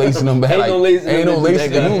 ain't no lacing them back. Ain't no lacing. If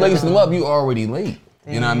you lacing them up, you already late.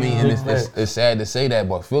 You know what I mean? And it's sad to say that,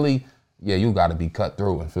 but Philly, yeah, you gotta be cut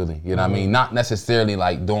through in Philly. You know what I mean? Not necessarily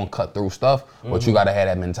like doing cut through stuff, but you gotta have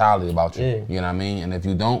that mentality about you. Yeah. You know what I mean? And if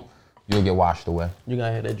you don't, you'll get washed away. You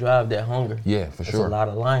gotta have that drive, that hunger. Yeah, for sure. There's a lot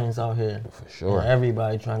of lions out here. For sure. And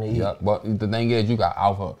everybody trying to eat. Yeah, but the thing is, you got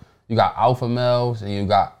alpha males and you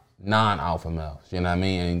got non-alpha males. You know what I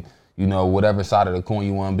mean? And you know, whatever side of the coin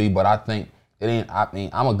you want to be. But I think it ain't. I mean,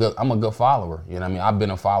 I'm a good follower. You know what I mean? I've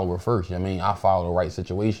been a follower first. You know what I mean? I follow the right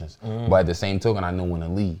situations. But at the same token, I know when to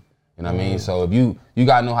lead. You know what I mean? So if you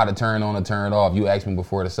gotta know how to turn on and turn it off. You asked me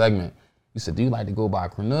before the segment. You said, do you like to go by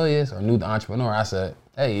Cornelius or Newt the Entrepreneur? I said,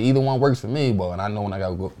 hey, either one works for me. But I know when I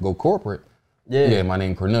gotta go corporate. Yeah, my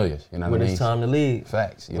name Cornelius. You know what I mean? When it's time to lead.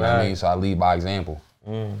 Facts. You know what I mean? So I lead by example.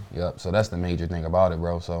 Yep. So that's the major thing about it,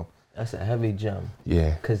 bro. So. That's a heavy jump.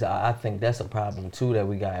 Yeah. Because I think that's a problem, too, that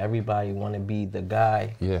we got. Everybody want to be the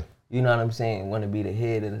guy. Yeah. You know what I'm saying? Want to be the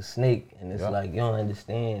head of the snake. And it's like, you don't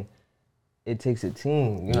understand. It takes a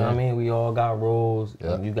team. You know what I mean? We all got roles.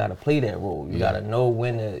 And you got to play that role. You got to know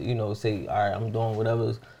when to, you know, say, all right, I'm doing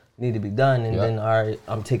whatever need to be done. And then, all right,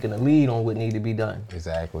 I'm taking the lead on what need to be done.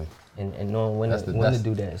 Exactly. And knowing when to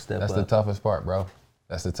do that stuff. That's the toughest part, bro.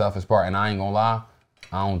 That's the toughest part. And I ain't going to lie,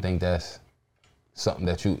 I don't think that's something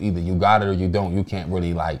that you either you got it or you don't. You can't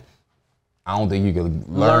really like I don't think you can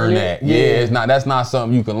learn that. Yeah, that's not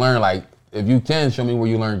something you can learn. Like, if you can, show me where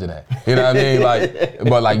you learned that. You know what I mean? Like,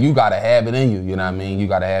 but like, you gotta have it in you. You know what I mean? You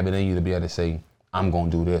gotta have it in you to be able to say, I'm gonna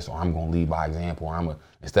do this, or I'm gonna lead by example, or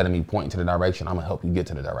instead of me pointing to the direction, I'm gonna help you get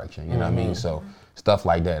to the direction. You know what I mean? So stuff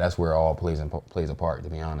like that. That's where it all plays a part, to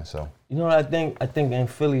be honest. So you know what I think? I think in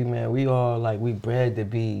Philly, man, we all like we bred to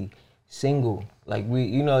be single. Like we,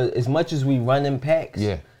 you know, as much as we run in packs.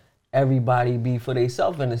 Yeah. Everybody be for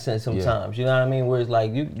themselves in a sense sometimes. You know what I mean? Where it's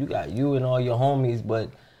like you got you and all your homies, but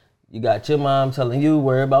you got your mom telling you,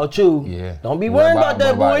 worry about you. Yeah. Don't be worrying about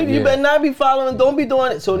that, boy. You better not be following. Don't be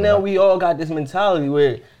doing it. So now we all got this mentality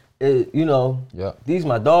where, you know, these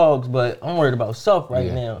my dogs, but I'm worried about self right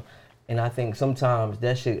now. And I think sometimes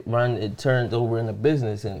that shit it turns over into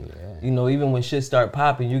business. And, you know, even when shit start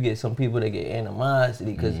popping, you get some people that get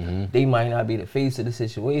animosity because they might not be the face of the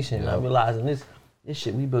situation. Not realizing this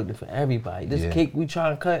shit, we built it for everybody. This cake we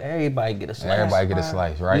try to cut, everybody get a slice. Everybody get a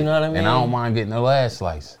slice, right? You know what I mean? And I don't mind getting the last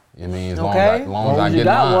slice. You know what I mean? As long as I get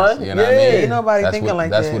mine. One. You know what I mean? Ain't nobody thinking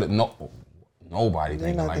like that. That's what nobody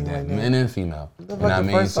thinking like that. Men and female. You know what I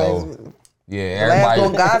mean? So,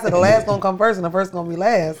 everybody. God said the last gonna come first and the first gonna be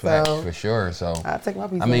last. Facts, so for sure. So I take my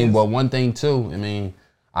piece. I mean, but one thing too, I mean,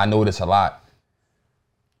 I notice a lot.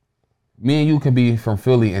 Me and you could be from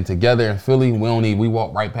Philly, and together in Philly, we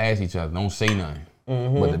walk right past each other, don't say nothing.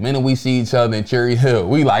 But the minute we see each other in Cherry Hill,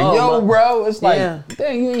 we like, bro. It's like,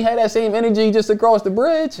 dang, you ain't had that same energy just across the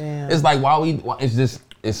bridge. Yeah. It's like,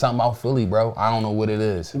 it's something about Philly, bro. I don't know what it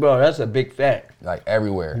is. Bro, that's a big fact. Like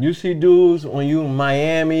everywhere. You see dudes when you in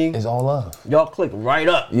Miami. It's all love. Y'all click right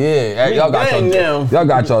up. Yeah, y'all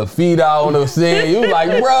got your feet out on the scene. You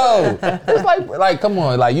like, bro. It's like, come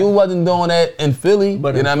on. Like, you wasn't doing that in Philly.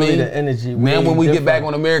 But you know what I mean? The energy man, when we get back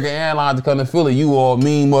on American Airlines to come to Philly, you all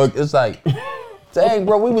mean mug. It's like, dang,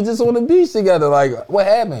 bro, we were just on the beach together. Like, what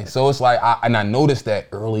happened? So it's like, I noticed that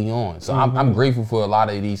early on. So I'm grateful for a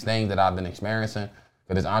lot of these things that I've been experiencing.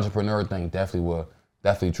 But this entrepreneur thing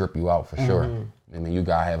definitely trip you out for sure. I mean, you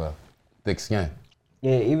gotta have a thick skin.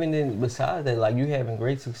 Yeah, even then, besides that, like you having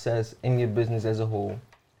great success in your business as a whole,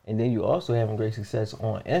 and then you also having great success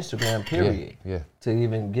on Instagram, period. Yeah. To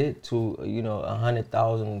even get to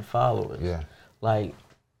 100,000 followers. Yeah. Like,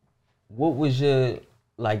 what was your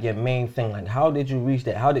main thing? Like, how did you reach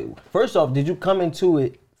that? First off, did you come into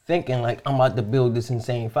it thinking like I'm about to build this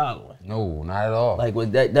insane following? No, not at all. Like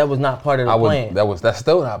that was not part of the plan. That's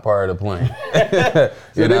still not part of the plan.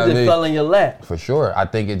 So it just fell in your lap. For sure. I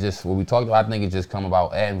think it just what we talked about. I think it just come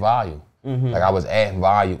about adding value. Like I was adding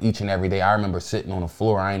value each and every day. I remember sitting on the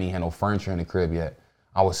floor. I ain't even had no furniture in the crib yet.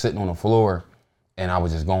 I was sitting on the floor and I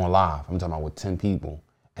was just going live. I'm talking about with 10 people,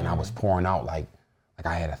 and I was pouring out like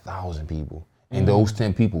I had 1,000 people, and those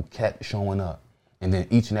 10 people kept showing up. And then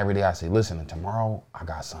each and every day I say, listen, tomorrow I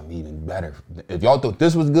got something even better. If y'all thought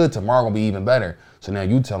this was good, tomorrow gonna be even better. So now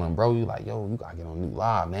you tell them, bro, you like, yo, you gotta get on Newt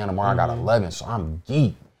Live. Now tomorrow I got 11, so I'm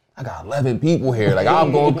geek. I got 11 people here. Like,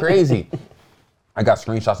 I'm going crazy. I got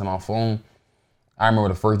screenshots on my phone. I remember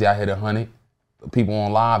the first day I hit 100 people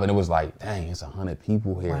on live, and it was like, dang, it's 100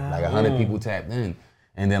 people here. Wow. Like 100 people tapped in.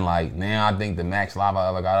 And then like now I think the max live I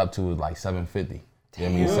ever got up to was like 750. You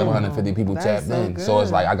know what I mean? 750 people tapped in. Good. So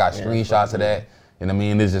it's like I got screenshots of that. You know what I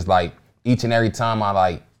mean? It's just like each and every time I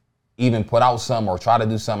like even put out something or try to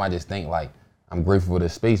do something, I just think like I'm grateful for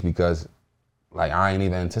this space because like I ain't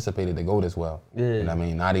even anticipated to go this well. Yeah. You know what I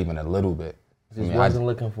mean? Not even a little bit. Wasn't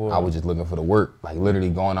looking for it. I was just looking for the work, like literally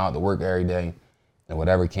going out to work every day, and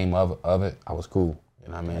whatever came of it, I was cool. You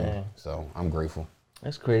know what I mean? Yeah. So I'm grateful.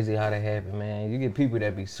 That's crazy how that happened, man. You get people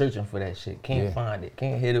that be searching for that shit, can't find it,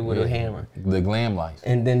 can't hit it with a hammer. The glam life.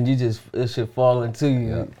 And then it should fall into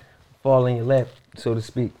you, fall in your lap, so to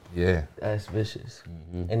speak. Yeah. That's vicious.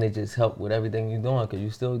 And it just helped with everything you're doing, because you're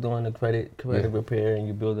still doing the credit repair and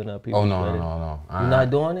you're building up people's credit. No. You're not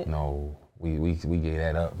doing it? No. We gave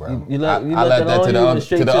that up, bro. I left that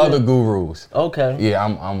to the other gurus. Okay. Yeah,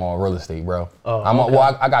 I'm on real estate, bro.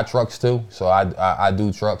 I got trucks too, so I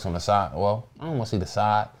do trucks on the side. Well, I don't want to see the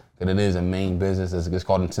side, because it is a main business. It's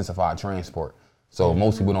called intensified transport. So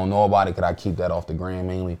most people don't know about it, because I keep that off the gram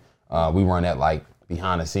mainly. We run that like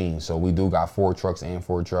behind the scenes. So we do got 4 trucks and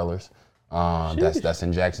 4 trailers. That's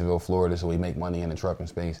in Jacksonville, Florida. So we make money in the trucking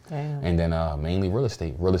space. Damn. And then mainly real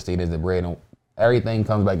estate. Real estate is the bread. And everything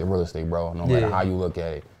comes back to real estate, bro. No matter how you look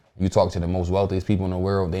at it. You talk to the most wealthiest people in the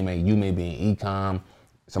world. You may be in e-com.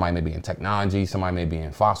 Somebody may be in technology. Somebody may be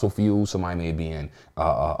in fossil fuels. Somebody may be in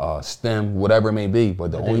STEM, whatever it may be.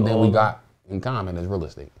 But the only thing we got in common is real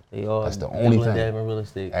estate. That's the only thing. In real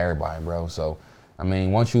estate. Everybody, bro. So, I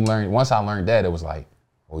mean, once I learned that, it was like,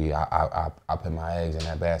 oh yeah, I put my eggs in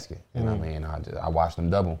that basket. You know what I mean? I watched them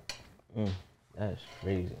double. That's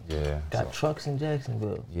crazy. Yeah. Got trucks in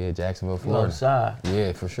Jacksonville. Yeah, Jacksonville, You Florida. outside.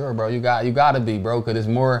 Yeah, for sure, bro. You got to be, bro, because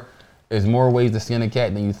there's more ways to skin a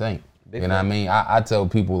cat than you think. You know what I mean? I tell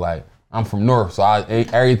people, like, I'm from North, so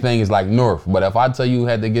everything is like North. But if I tell you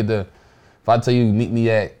meet me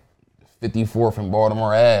at 54th and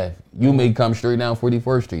Baltimore Ave, you may come straight down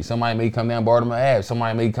 41st Street. Somebody may come down Baltimore Ave.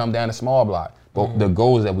 Somebody may come down the small block. But the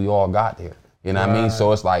goal is that we all got there. You know what I mean?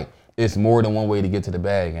 So it's like, it's more than one way to get to the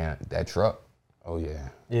bag. And that truck, oh yeah.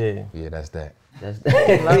 Yeah. Yeah, that's that. That's that.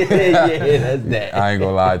 Yeah, that's that. I ain't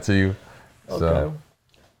gonna lie to you. Okay. So.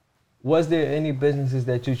 Was there any businesses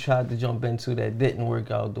that you tried to jump into that didn't work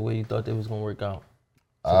out the way you thought they was gonna work out?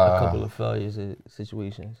 So a couple of failures or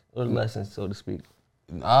situations or lessons, so to speak.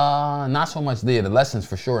 Not so much there. The lessons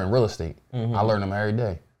for sure in real estate. I learn them every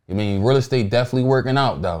day. I mean, real estate definitely working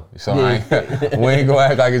out though. So we ain't gonna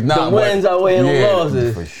act like it's not. The wins outweigh the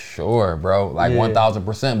losses. For sure, bro. Like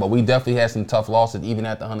 1,000%. But we definitely had some tough losses even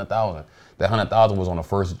at the 100,000. That 100,000 was on the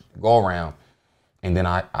first go around. And then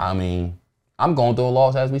I mean, I'm going through a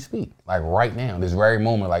loss as we speak. Like right now, this very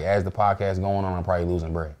moment, like as the podcast going on, I'm probably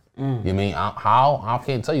losing bread. You mean how? I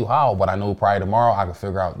can't tell you how, but I know probably tomorrow I can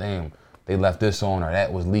figure out, damn, they left this on, or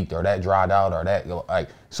that was leaked, or that dried out, or that, like,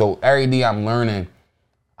 so every day I'm learning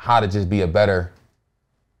how to just be a better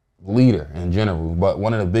leader in general. But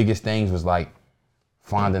one of the biggest things was like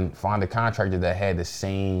find a contractor that had the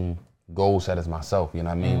same goal set as myself. You know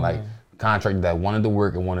what I mean? Like contractor that wanted to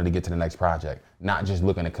work and wanted to get to the next project, not just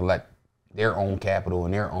looking to collect their own capital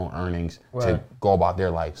and their own earnings to go about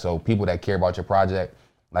their life. So people that care about your project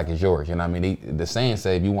like it's yours. You know what I mean? The saying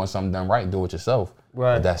say, if you want something done right, do it yourself.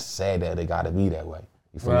 Right. But that's sad that it got to be that way.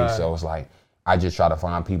 You feel me? So it's like, I just try to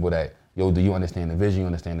find people that, yo, do you understand the vision? You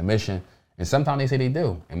understand the mission? And sometimes they say they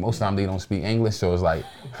do. And most times they don't speak English. So it's like,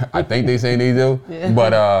 I think they say they do.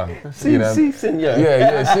 But, you know. Senor.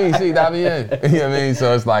 Yeah, that be it. You know what I mean?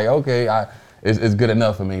 So it's like, okay, it's good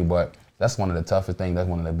enough for me. But that's one of the toughest things. That's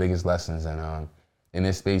one of the biggest lessons. And in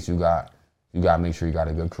this space, you got to make sure you got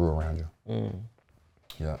a good crew around you.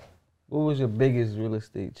 Yeah. What was your biggest real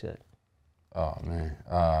estate check? Oh man,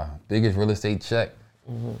 biggest real estate check.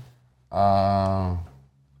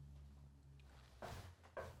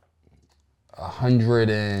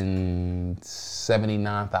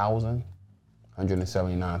 179,000 and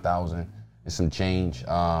some change.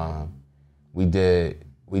 We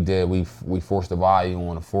forced the volume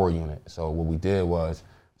on a 4-unit. So what we did was,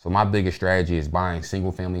 so my biggest strategy is buying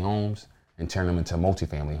single family homes and turn them into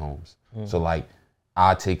multifamily homes. So like,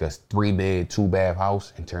 I take a 3-bed, 2-bath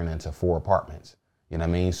house and turn it into 4 apartments. You know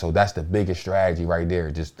what I mean? So that's the biggest strategy right there,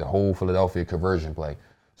 just the whole Philadelphia conversion play.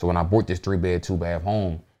 So when I bought this 3-bed, 2-bath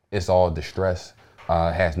home, it's all distressed,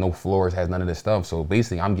 has no floors, has none of this stuff. So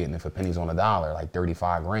basically I'm getting it for pennies on the dollar, like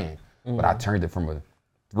 35 grand. But I turned it from a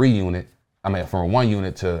 1 unit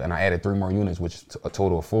to, and I added 3 more units, which is a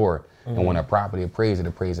total of 4. And when a property appraised, it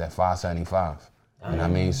appraised at 575. You know what I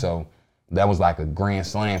mean? So that was like a grand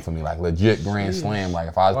slam for me, like legit grand slam. Like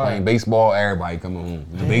if I was playing baseball, everybody come on,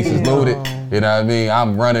 the bases loaded. You know what I mean?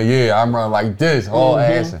 I'm running like this, all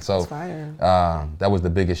ass. And so that was the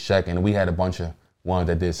biggest check. And we had a bunch of ones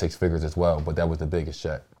that did 6 figures as well, but that was the biggest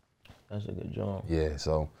check. That's a good job. Yeah,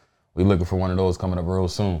 so we looking for one of those coming up real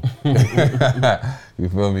soon. You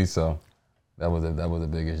feel me? So that was the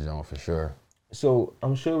biggest job for sure. So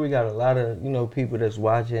I'm sure we got a lot of, people that's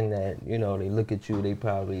watching that, they look at you, they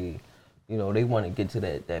probably, they want to get to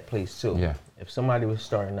that place too. Yeah. If somebody was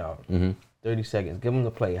starting out, 30 seconds, give them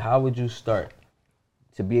the play. How would you start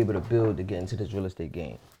to be able to build to get into this real estate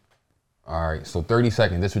game? All right, so 30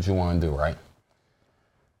 seconds, this is what you want to do, right?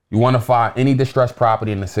 You want to find any distressed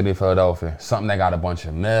property in the city of Philadelphia, something that got a bunch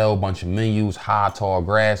of mail, bunch of menus, high, tall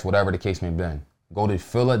grass, whatever the case may be. Go to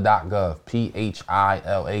phila.gov,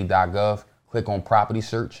 phila.gov, click on property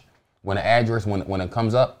search. When the address, when it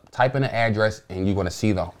comes up, type in the address and you're going to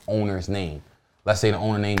see the owner's name. Let's say the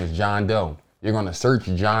owner name is John Doe. You're going to search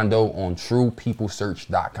John Doe on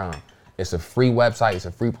truepeoplesearch.com. It's a free website, it's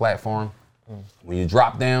a free platform. When you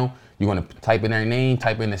drop down, you're going to type in their name,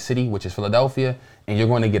 type in the city, which is Philadelphia, and you're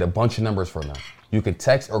going to get a bunch of numbers from them. You can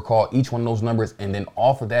text or call each one of those numbers and then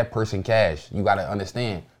offer that person cash. You got to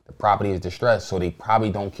understand the property is distressed, so they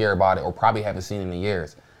probably don't care about it or probably haven't seen it in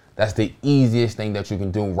years. That's the easiest thing that you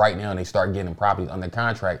can do right now, and they start getting properties under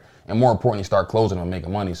contract, and more importantly, start closing them and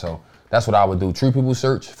making money. So that's what I would do. True People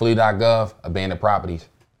Search, Philly.gov, abandoned properties.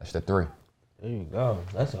 That's the 3. There you go.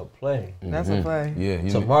 That's a play. That's a play. Yeah.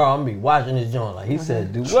 Tomorrow I'm gonna be watching this joint. Like he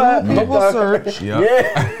said, do what? Google search. Yep.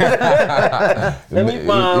 Yeah. Let me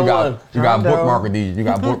find one. You got bookmark these. You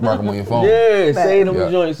got bookmark them on your phone. Yeah, save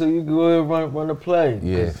them joints so you can go ahead and run the play.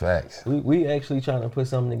 Yeah, facts. We actually trying to put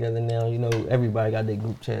something together now. You know, everybody got their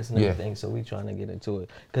group chats and everything, so we trying to get into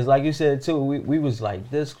it. Cause like you said too, we was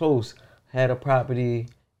like this close. Had a property.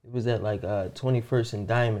 It was at like 21st and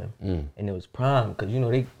Diamond, and it was prime because you know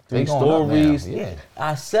they 3 stories. Yeah,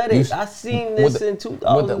 I said it. I seen this in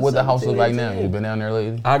 2000. What the house look like now? You been down there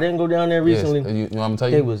lately? I didn't go down there recently. Yes. You know what I'm gonna tell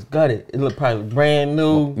you? It was gutted. It looked probably brand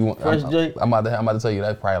new. Fresh joint. I'm about to tell you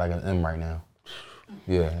that's probably like an M right now.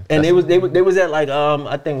 Yeah. And they was at like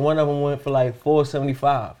I think one of them went for like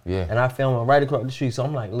 $475. Yeah. And I found one right across the street. So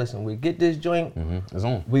I'm like, listen, we get this joint. It's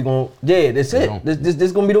on. We that's it.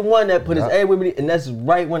 This gonna be the one that put us everybody. And that's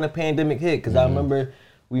right when the pandemic hit. Because I remember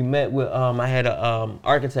we met with I had a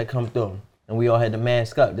architect come through, and we all had to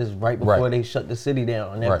mask up. This is right before they shut the city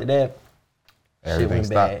down. And after that, everything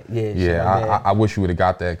stopped. Bad. Yeah. I wish you would have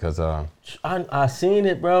got that because I seen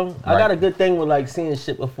it, bro. Right. I got a good thing with like seeing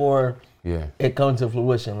shit before. Yeah, it comes to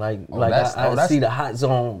fruition. I see the hot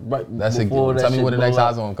zone right before that. Tell me what the next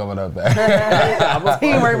hot zone coming up at.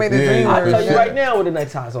 Teamwork made the dream work. I'll tell you right now what the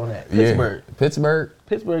next hot zone at. Pittsburgh.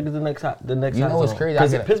 Pittsburgh is the next hot zone. You know what's crazy?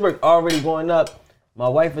 Because Pittsburgh already going up. My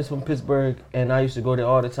wife is from Pittsburgh, and I used to go there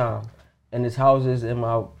all the time. And there's houses and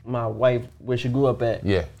my wife where she grew up at.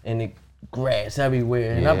 Yeah. And the grass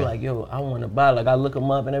everywhere, and I be like, yo, I want to buy. Like I look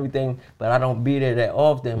them up and everything, but I don't be there that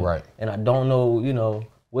often. Right. And I don't know, you know.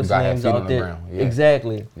 What's the names out there? Yeah.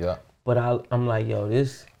 Exactly. Yeah. But I'm like, yo,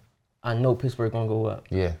 I know Pittsburgh gonna go up.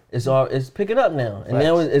 Yeah. It's picking up now, and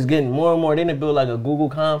now it's getting more and more. They done built like a Google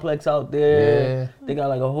complex out there. Yeah. They got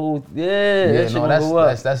like a whole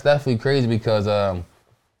that's definitely crazy because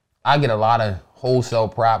I get a lot of wholesale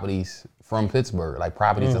properties from Pittsburgh, like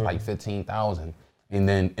properties that's like 15,000. And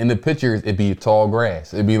then in the pictures, it'd be tall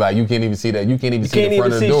grass. It'd be like, you can't even see that. You can't even see the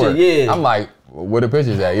front of the door. Shit, yeah. I'm like, where the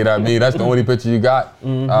pictures at? You know what I mean? That's the only picture you got.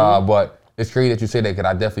 But it's crazy that you say that because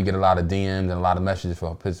I definitely get a lot of DMs and a lot of messages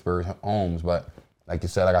from Pittsburgh homes. But like I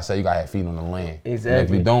said, you got to have feet on the land. Exactly. And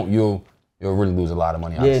if you don't, you'll really lose a lot of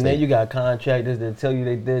money. Yeah, and then you got contractors that tell you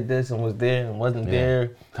they did this and was there and wasn't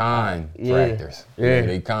there. Contractors. Yeah.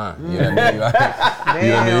 They con. You know what I mean? Like, you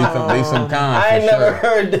know what I mean? They some con. I ain't never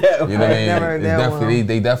heard that. You know what I mean?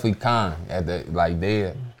 They definitely con at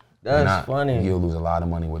the That's funny. You'll lose a lot of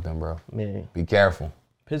money with them, bro. Man. Be careful.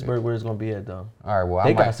 Pittsburgh, where it's gonna be at though. All right, well,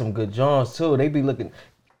 they got some good joints too. They be looking.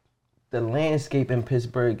 The landscape in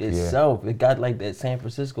Pittsburgh itself, it got like that San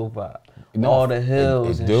Francisco vibe. All the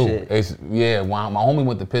hills and shit. When my homie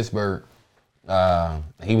went to Pittsburgh,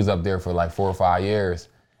 he was up there for like 4 or 5 years.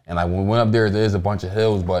 And like when we went up there's a bunch of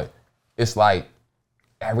hills, but it's like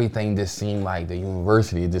everything just seemed like the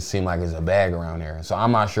university. It just seemed like it's a bag around there. So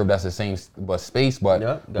I'm not sure if that's the same space,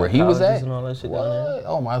 but where he was at, and all that shit down there.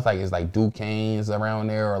 Oh my, it's like Duquesne's around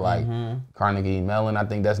there, or like Carnegie Mellon. I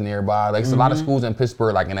think that's nearby. Like it's a lot of schools in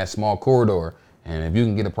Pittsburgh, like in that small corridor. And if you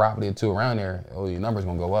can get a property or two around there, your number's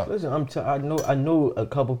gonna go up. Listen, I know a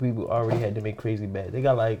couple people already had to make crazy bets. They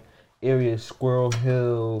got like areas, Squirrel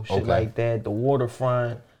Hill, shit like that, the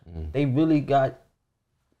waterfront. They really got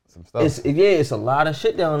some stuff. It's a lot of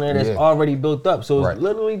shit down there that's already built up. So it's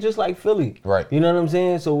literally just like Philly. Right. You know what I'm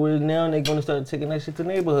saying? So they're gonna start taking that shit to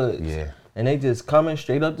neighborhoods. Yeah. And they just coming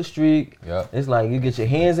straight up the street. Yep. It's like you get your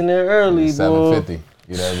hands in there early, boy. $750.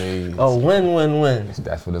 You know what I mean? A win-win-win.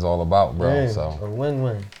 That's what it's all about, bro. Man, so a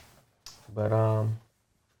win-win. But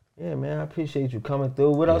yeah, man, I appreciate you coming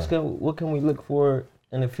through. What can we look for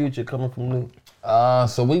in the future coming from Newt?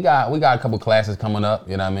 So we got a couple classes coming up.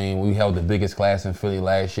 You know what I mean? We held the biggest class in Philly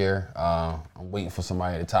last year. I'm waiting for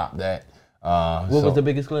somebody to top that. What was the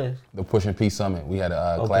biggest class? The Push and Peace Summit. We had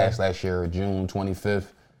a class last year, June 25th.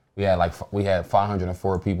 We had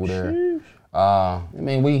 504 people there. I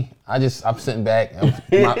mean, I'm sitting back.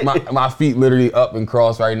 My feet literally up and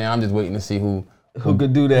crossed right now. I'm just waiting to see who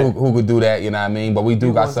could do that. Who could do that? You know what I mean? But we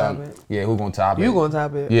do got something. Yeah, who gonna top it? You gonna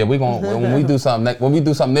top it? Yeah, we gonna when we do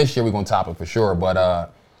something this year, we gonna top it for sure.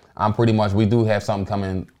 But we do have something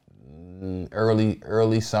coming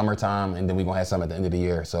early summertime, and then we gonna have something at the end of the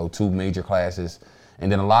year. So 2 major classes,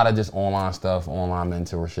 and then a lot of just online stuff, online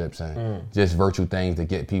mentorships, and just virtual things to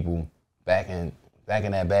get people back in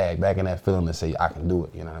that bag, back in that feeling to say I can do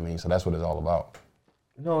it. You know what I mean? So that's what it's all about.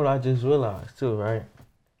 You know what I just realized too, right?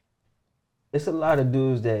 It's a lot of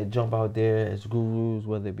dudes that jump out there as gurus,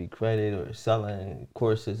 whether it be credit or selling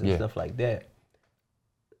courses and stuff like that.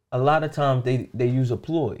 A lot of times they use a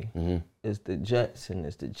ploy. It's the jets and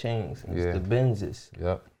it's the chains and it's the Benzes.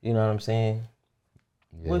 Yep. You know what I'm saying?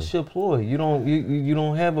 What's your ploy? You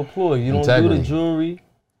don't have a ploy. You don't Integrity. do the jewelry.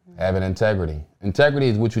 Having integrity. Integrity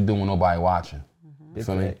is what you do when nobody watching. You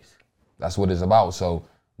feel me? That's what it's about. So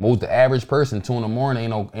the average person, 2 a.m,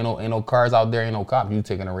 ain't no cars out there, ain't no cop. You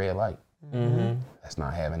taking a red light. That's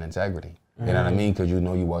not having integrity. You know what I mean? Because you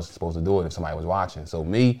know you wasn't supposed to do it if somebody was watching. So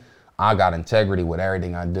me, I got integrity with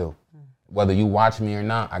everything I do. Whether you watch me or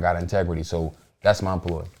not, I got integrity. So that's my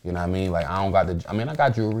ploy. You know what I mean? Like I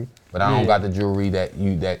got jewelry, but I don't got the jewelry that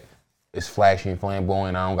is flashy and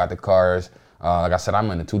flamboyant. I don't got the cars. Like I said, I'm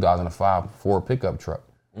in the 2005 Ford pickup truck.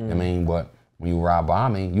 I mean, but when you ride by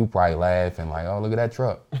me, you probably laugh and like, oh, look at that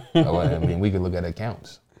truck. I mean, we could look at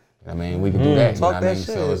accounts. I mean, we could do that. You know what I mean? Shit.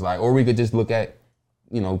 So it's like, or we could just look at,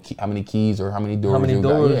 you know, how many keys or how many doors you got.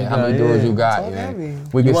 doors Yeah, how many doors you got. You know?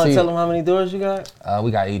 We You can want to see. tell them how many doors you got?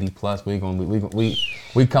 We got 80 plus. We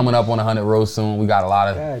coming up on 100 rows soon. We got a lot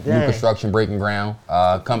of new construction breaking ground.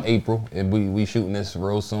 Come April, and we shooting this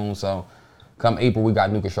real soon. So come April, we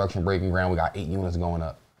got new construction breaking ground. We got 8 units going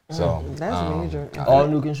up. So That's major. All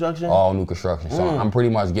new construction? All new construction. So I'm pretty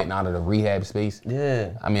much getting out of the rehab space.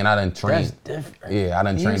 Yeah. I mean, I done trained. That's different. Yeah, I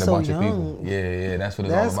done You trained a so bunch of young. people. Yeah, that's what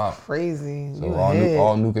it's That's all about. crazy. So You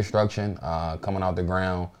all new construction coming out the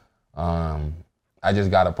ground. I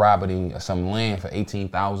just got a property, some land for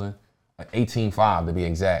 $18,500 to be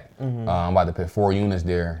exact. I'm about to put 4 units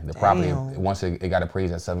there. The property once it got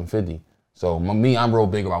appraised at $750. So I'm real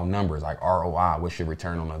big about numbers like ROI, what's your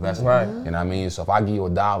return on investment? Right. You know what I mean? So if I give you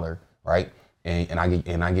 $1, right, and I get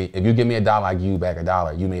if you give me $1, I give you back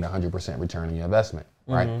 $1. You made 100% return on your investment,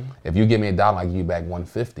 right? If you give me $1, I give you back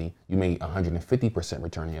 $150. You made 150%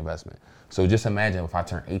 return on your investment. So just imagine if I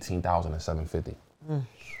turn $18,000 to $750.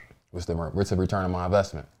 What's the return on my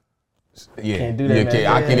investment? Yeah, Can't do that math.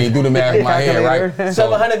 I can't even do the math in my head, right?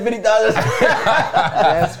 $750.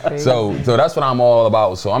 That's crazy. So that's what I'm all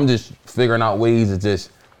about. So I'm just figuring out ways to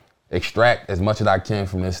just extract as much as I can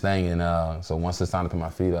from this thing, and so once it's time to put my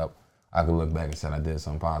feet up, I can look back and say I did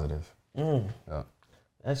something positive. Yeah.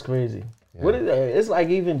 That's crazy. Yeah. What is that? It's like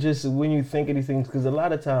even just when you think of these things, because a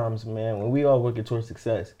lot of times, man, when we all working towards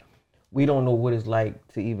success, we don't know what it's like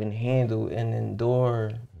to even handle and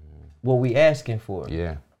endure what we asking for.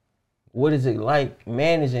 Yeah. What is it like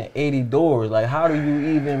managing 80 doors? Like, how do you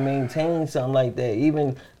even maintain something like that?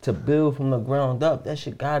 Even to build from the ground up, that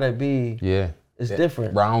shit gotta be. Yeah. It's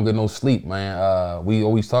different. Bro, I don't get no sleep, man. We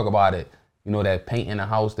always talk about it. You know that paint in the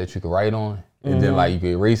house that you can write on, and then like you can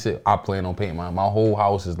erase it. I plan on painting my whole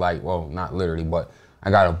house is like, well, not literally, but I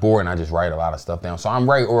got a board and I just write a lot of stuff down. So I'm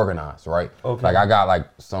very organized, right? Okay. Like I got like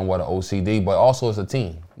somewhat of OCD, but also it's a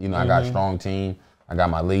team. You know, I got a strong team. I got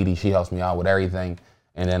my lady, she helps me out with everything.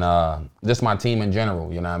 And then just my team in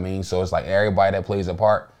general, you know what I mean? So it's like everybody that plays a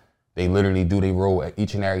part, they literally do their role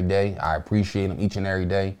each and every day. I appreciate them each and every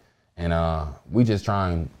day. And we just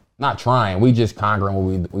we just conquering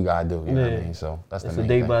what we gotta do, you know what I mean? So that's the main thing. It's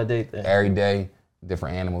a day-by-day thing. Every day,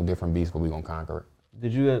 different animal, different beast, but we gonna conquer it.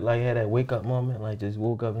 Did you like have that wake up moment, like just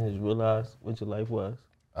woke up and just realized what your life was?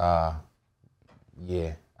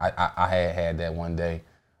 Yeah, I had that one day.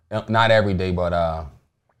 Not every day, but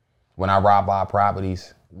when I ride by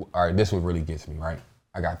properties, all right, this what really gets me, right?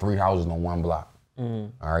 I got 3 houses on one block.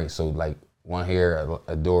 All right, so like one here,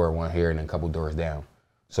 a door, one here, and then a couple doors down.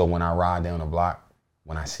 So when I ride down the block,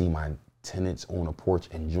 when I see my tenants on the porch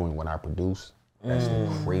enjoying what I produce, that's the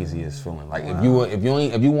craziest feeling. Like if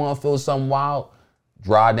you want to feel something wild,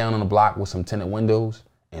 drive down on the block with some tinted windows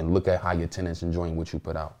and look at how your tenants enjoying what you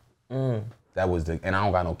put out. That was and I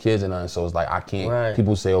don't got no kids or nothing, so it's like I can't. Right.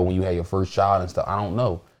 People say, oh, when you had your first child and stuff, I don't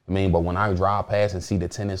know. I mean, but when I drive past and see the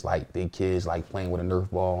tenants, like their kids, like playing with a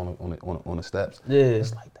Nerf ball on the steps,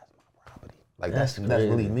 it's like that's my property. Like that's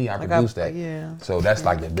really me. I produced that. Yeah. So that's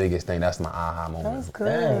like the biggest thing. That's my aha moment. That's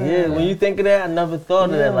good. Yeah, when you think of that, I never thought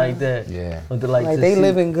of that like that. Yeah. But Like they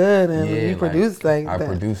living good and you produce like I that.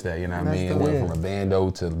 produced that. You know what I mean? It went from a bando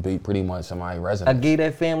to be pretty much somebody's residence. I gave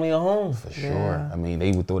that family a home. For sure. I mean,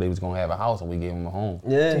 they thought they was gonna have a house and we gave them a home.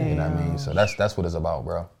 Yeah. You know what I mean? So that's what it's about,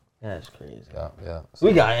 bro. That's crazy. Yeah. So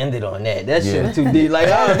we gotta end it on that. That shit too deep. Like,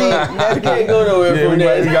 I can't go nowhere from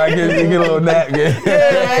that. You gotta get a little nap, Yeah,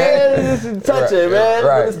 man. Just touch it, man.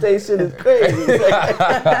 Right. Real estate shit is crazy.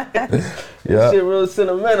 Shit real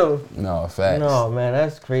sentimental. No, facts. No, man,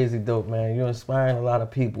 that's crazy dope, man. You're inspiring a lot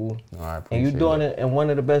of people. No, I appreciate and you're doing it in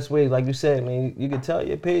one of the best ways. Like you said, man, you can tell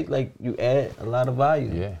your page, like, you add a lot of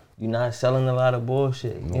value. Yeah. You're not selling a lot of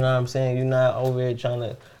bullshit. You know what I'm saying? You're not over here trying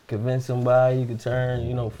to convince somebody you could turn,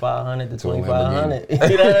 500 to 2,500.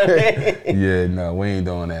 You know what I mean? Yeah, no, we ain't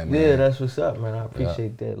doing that, man. Yeah, that's what's up, man. I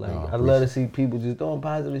appreciate that. Like, I love to see people just doing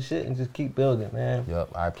positive shit and just keep building, man. Yep,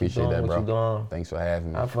 I appreciate that, bro. What you doing. Thanks for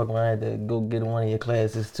having me. I fuck around to go get in one of your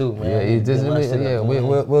classes too, man.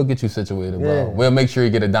 We'll get you situated, bro. Yeah. We'll make sure you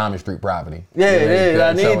get a Diamond Street property. Yeah,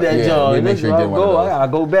 I need that job. We'll make sure you get one of those. I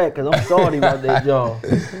gotta go back because I'm salty about that job.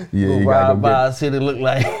 Yeah, you gotta go by, see what it look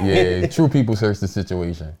like. Yeah, true people search the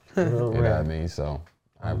situation. You know what I mean? So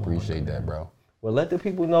I appreciate that, bro. Well, let the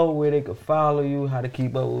people know where they can follow you, how to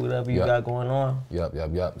keep up with whatever you got going on.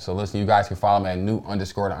 Yep. So listen, you guys can follow me at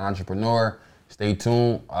Newt_the_entrepreneur. Stay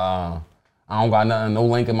tuned. I don't got nothing, no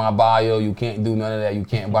link in my bio. You can't do none of that. You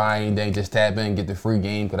can't buy anything. Just tap in, get the free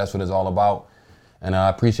game, because that's what it's all about. And I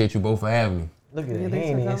appreciate you both for having me. Look at it, he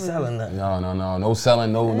ain't even selling nothing. No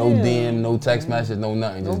selling, no DM, no text message, no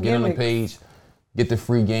nothing. Just get on the page, get the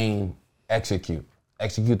free game, execute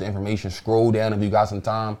the information, scroll down if you got some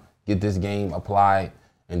time, get this game, apply,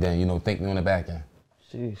 and then, thank me on the back end.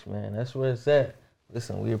 Sheesh, man, that's where it's at.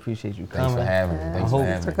 Listen, we appreciate you coming. Thanks for having me. Thanks for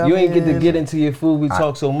having me. You ain't get into your food. We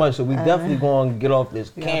talk so much, so we definitely going to get off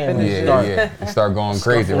this camera and start going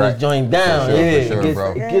crazy, right? This joint down. For sure,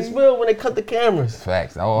 bro. It gets real when they cut the cameras.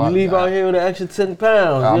 Facts. You leave out here with an extra 10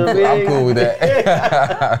 pounds. You know what I mean? I'm cool with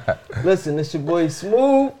that. Listen, it's your boy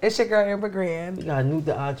Smooth. It's your girl Amber Grand. We got Newt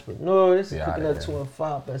the Entrepreneur. This is Cooking Up 2 and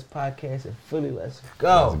 5, best podcast in Philly. Let's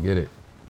go. Let's get it.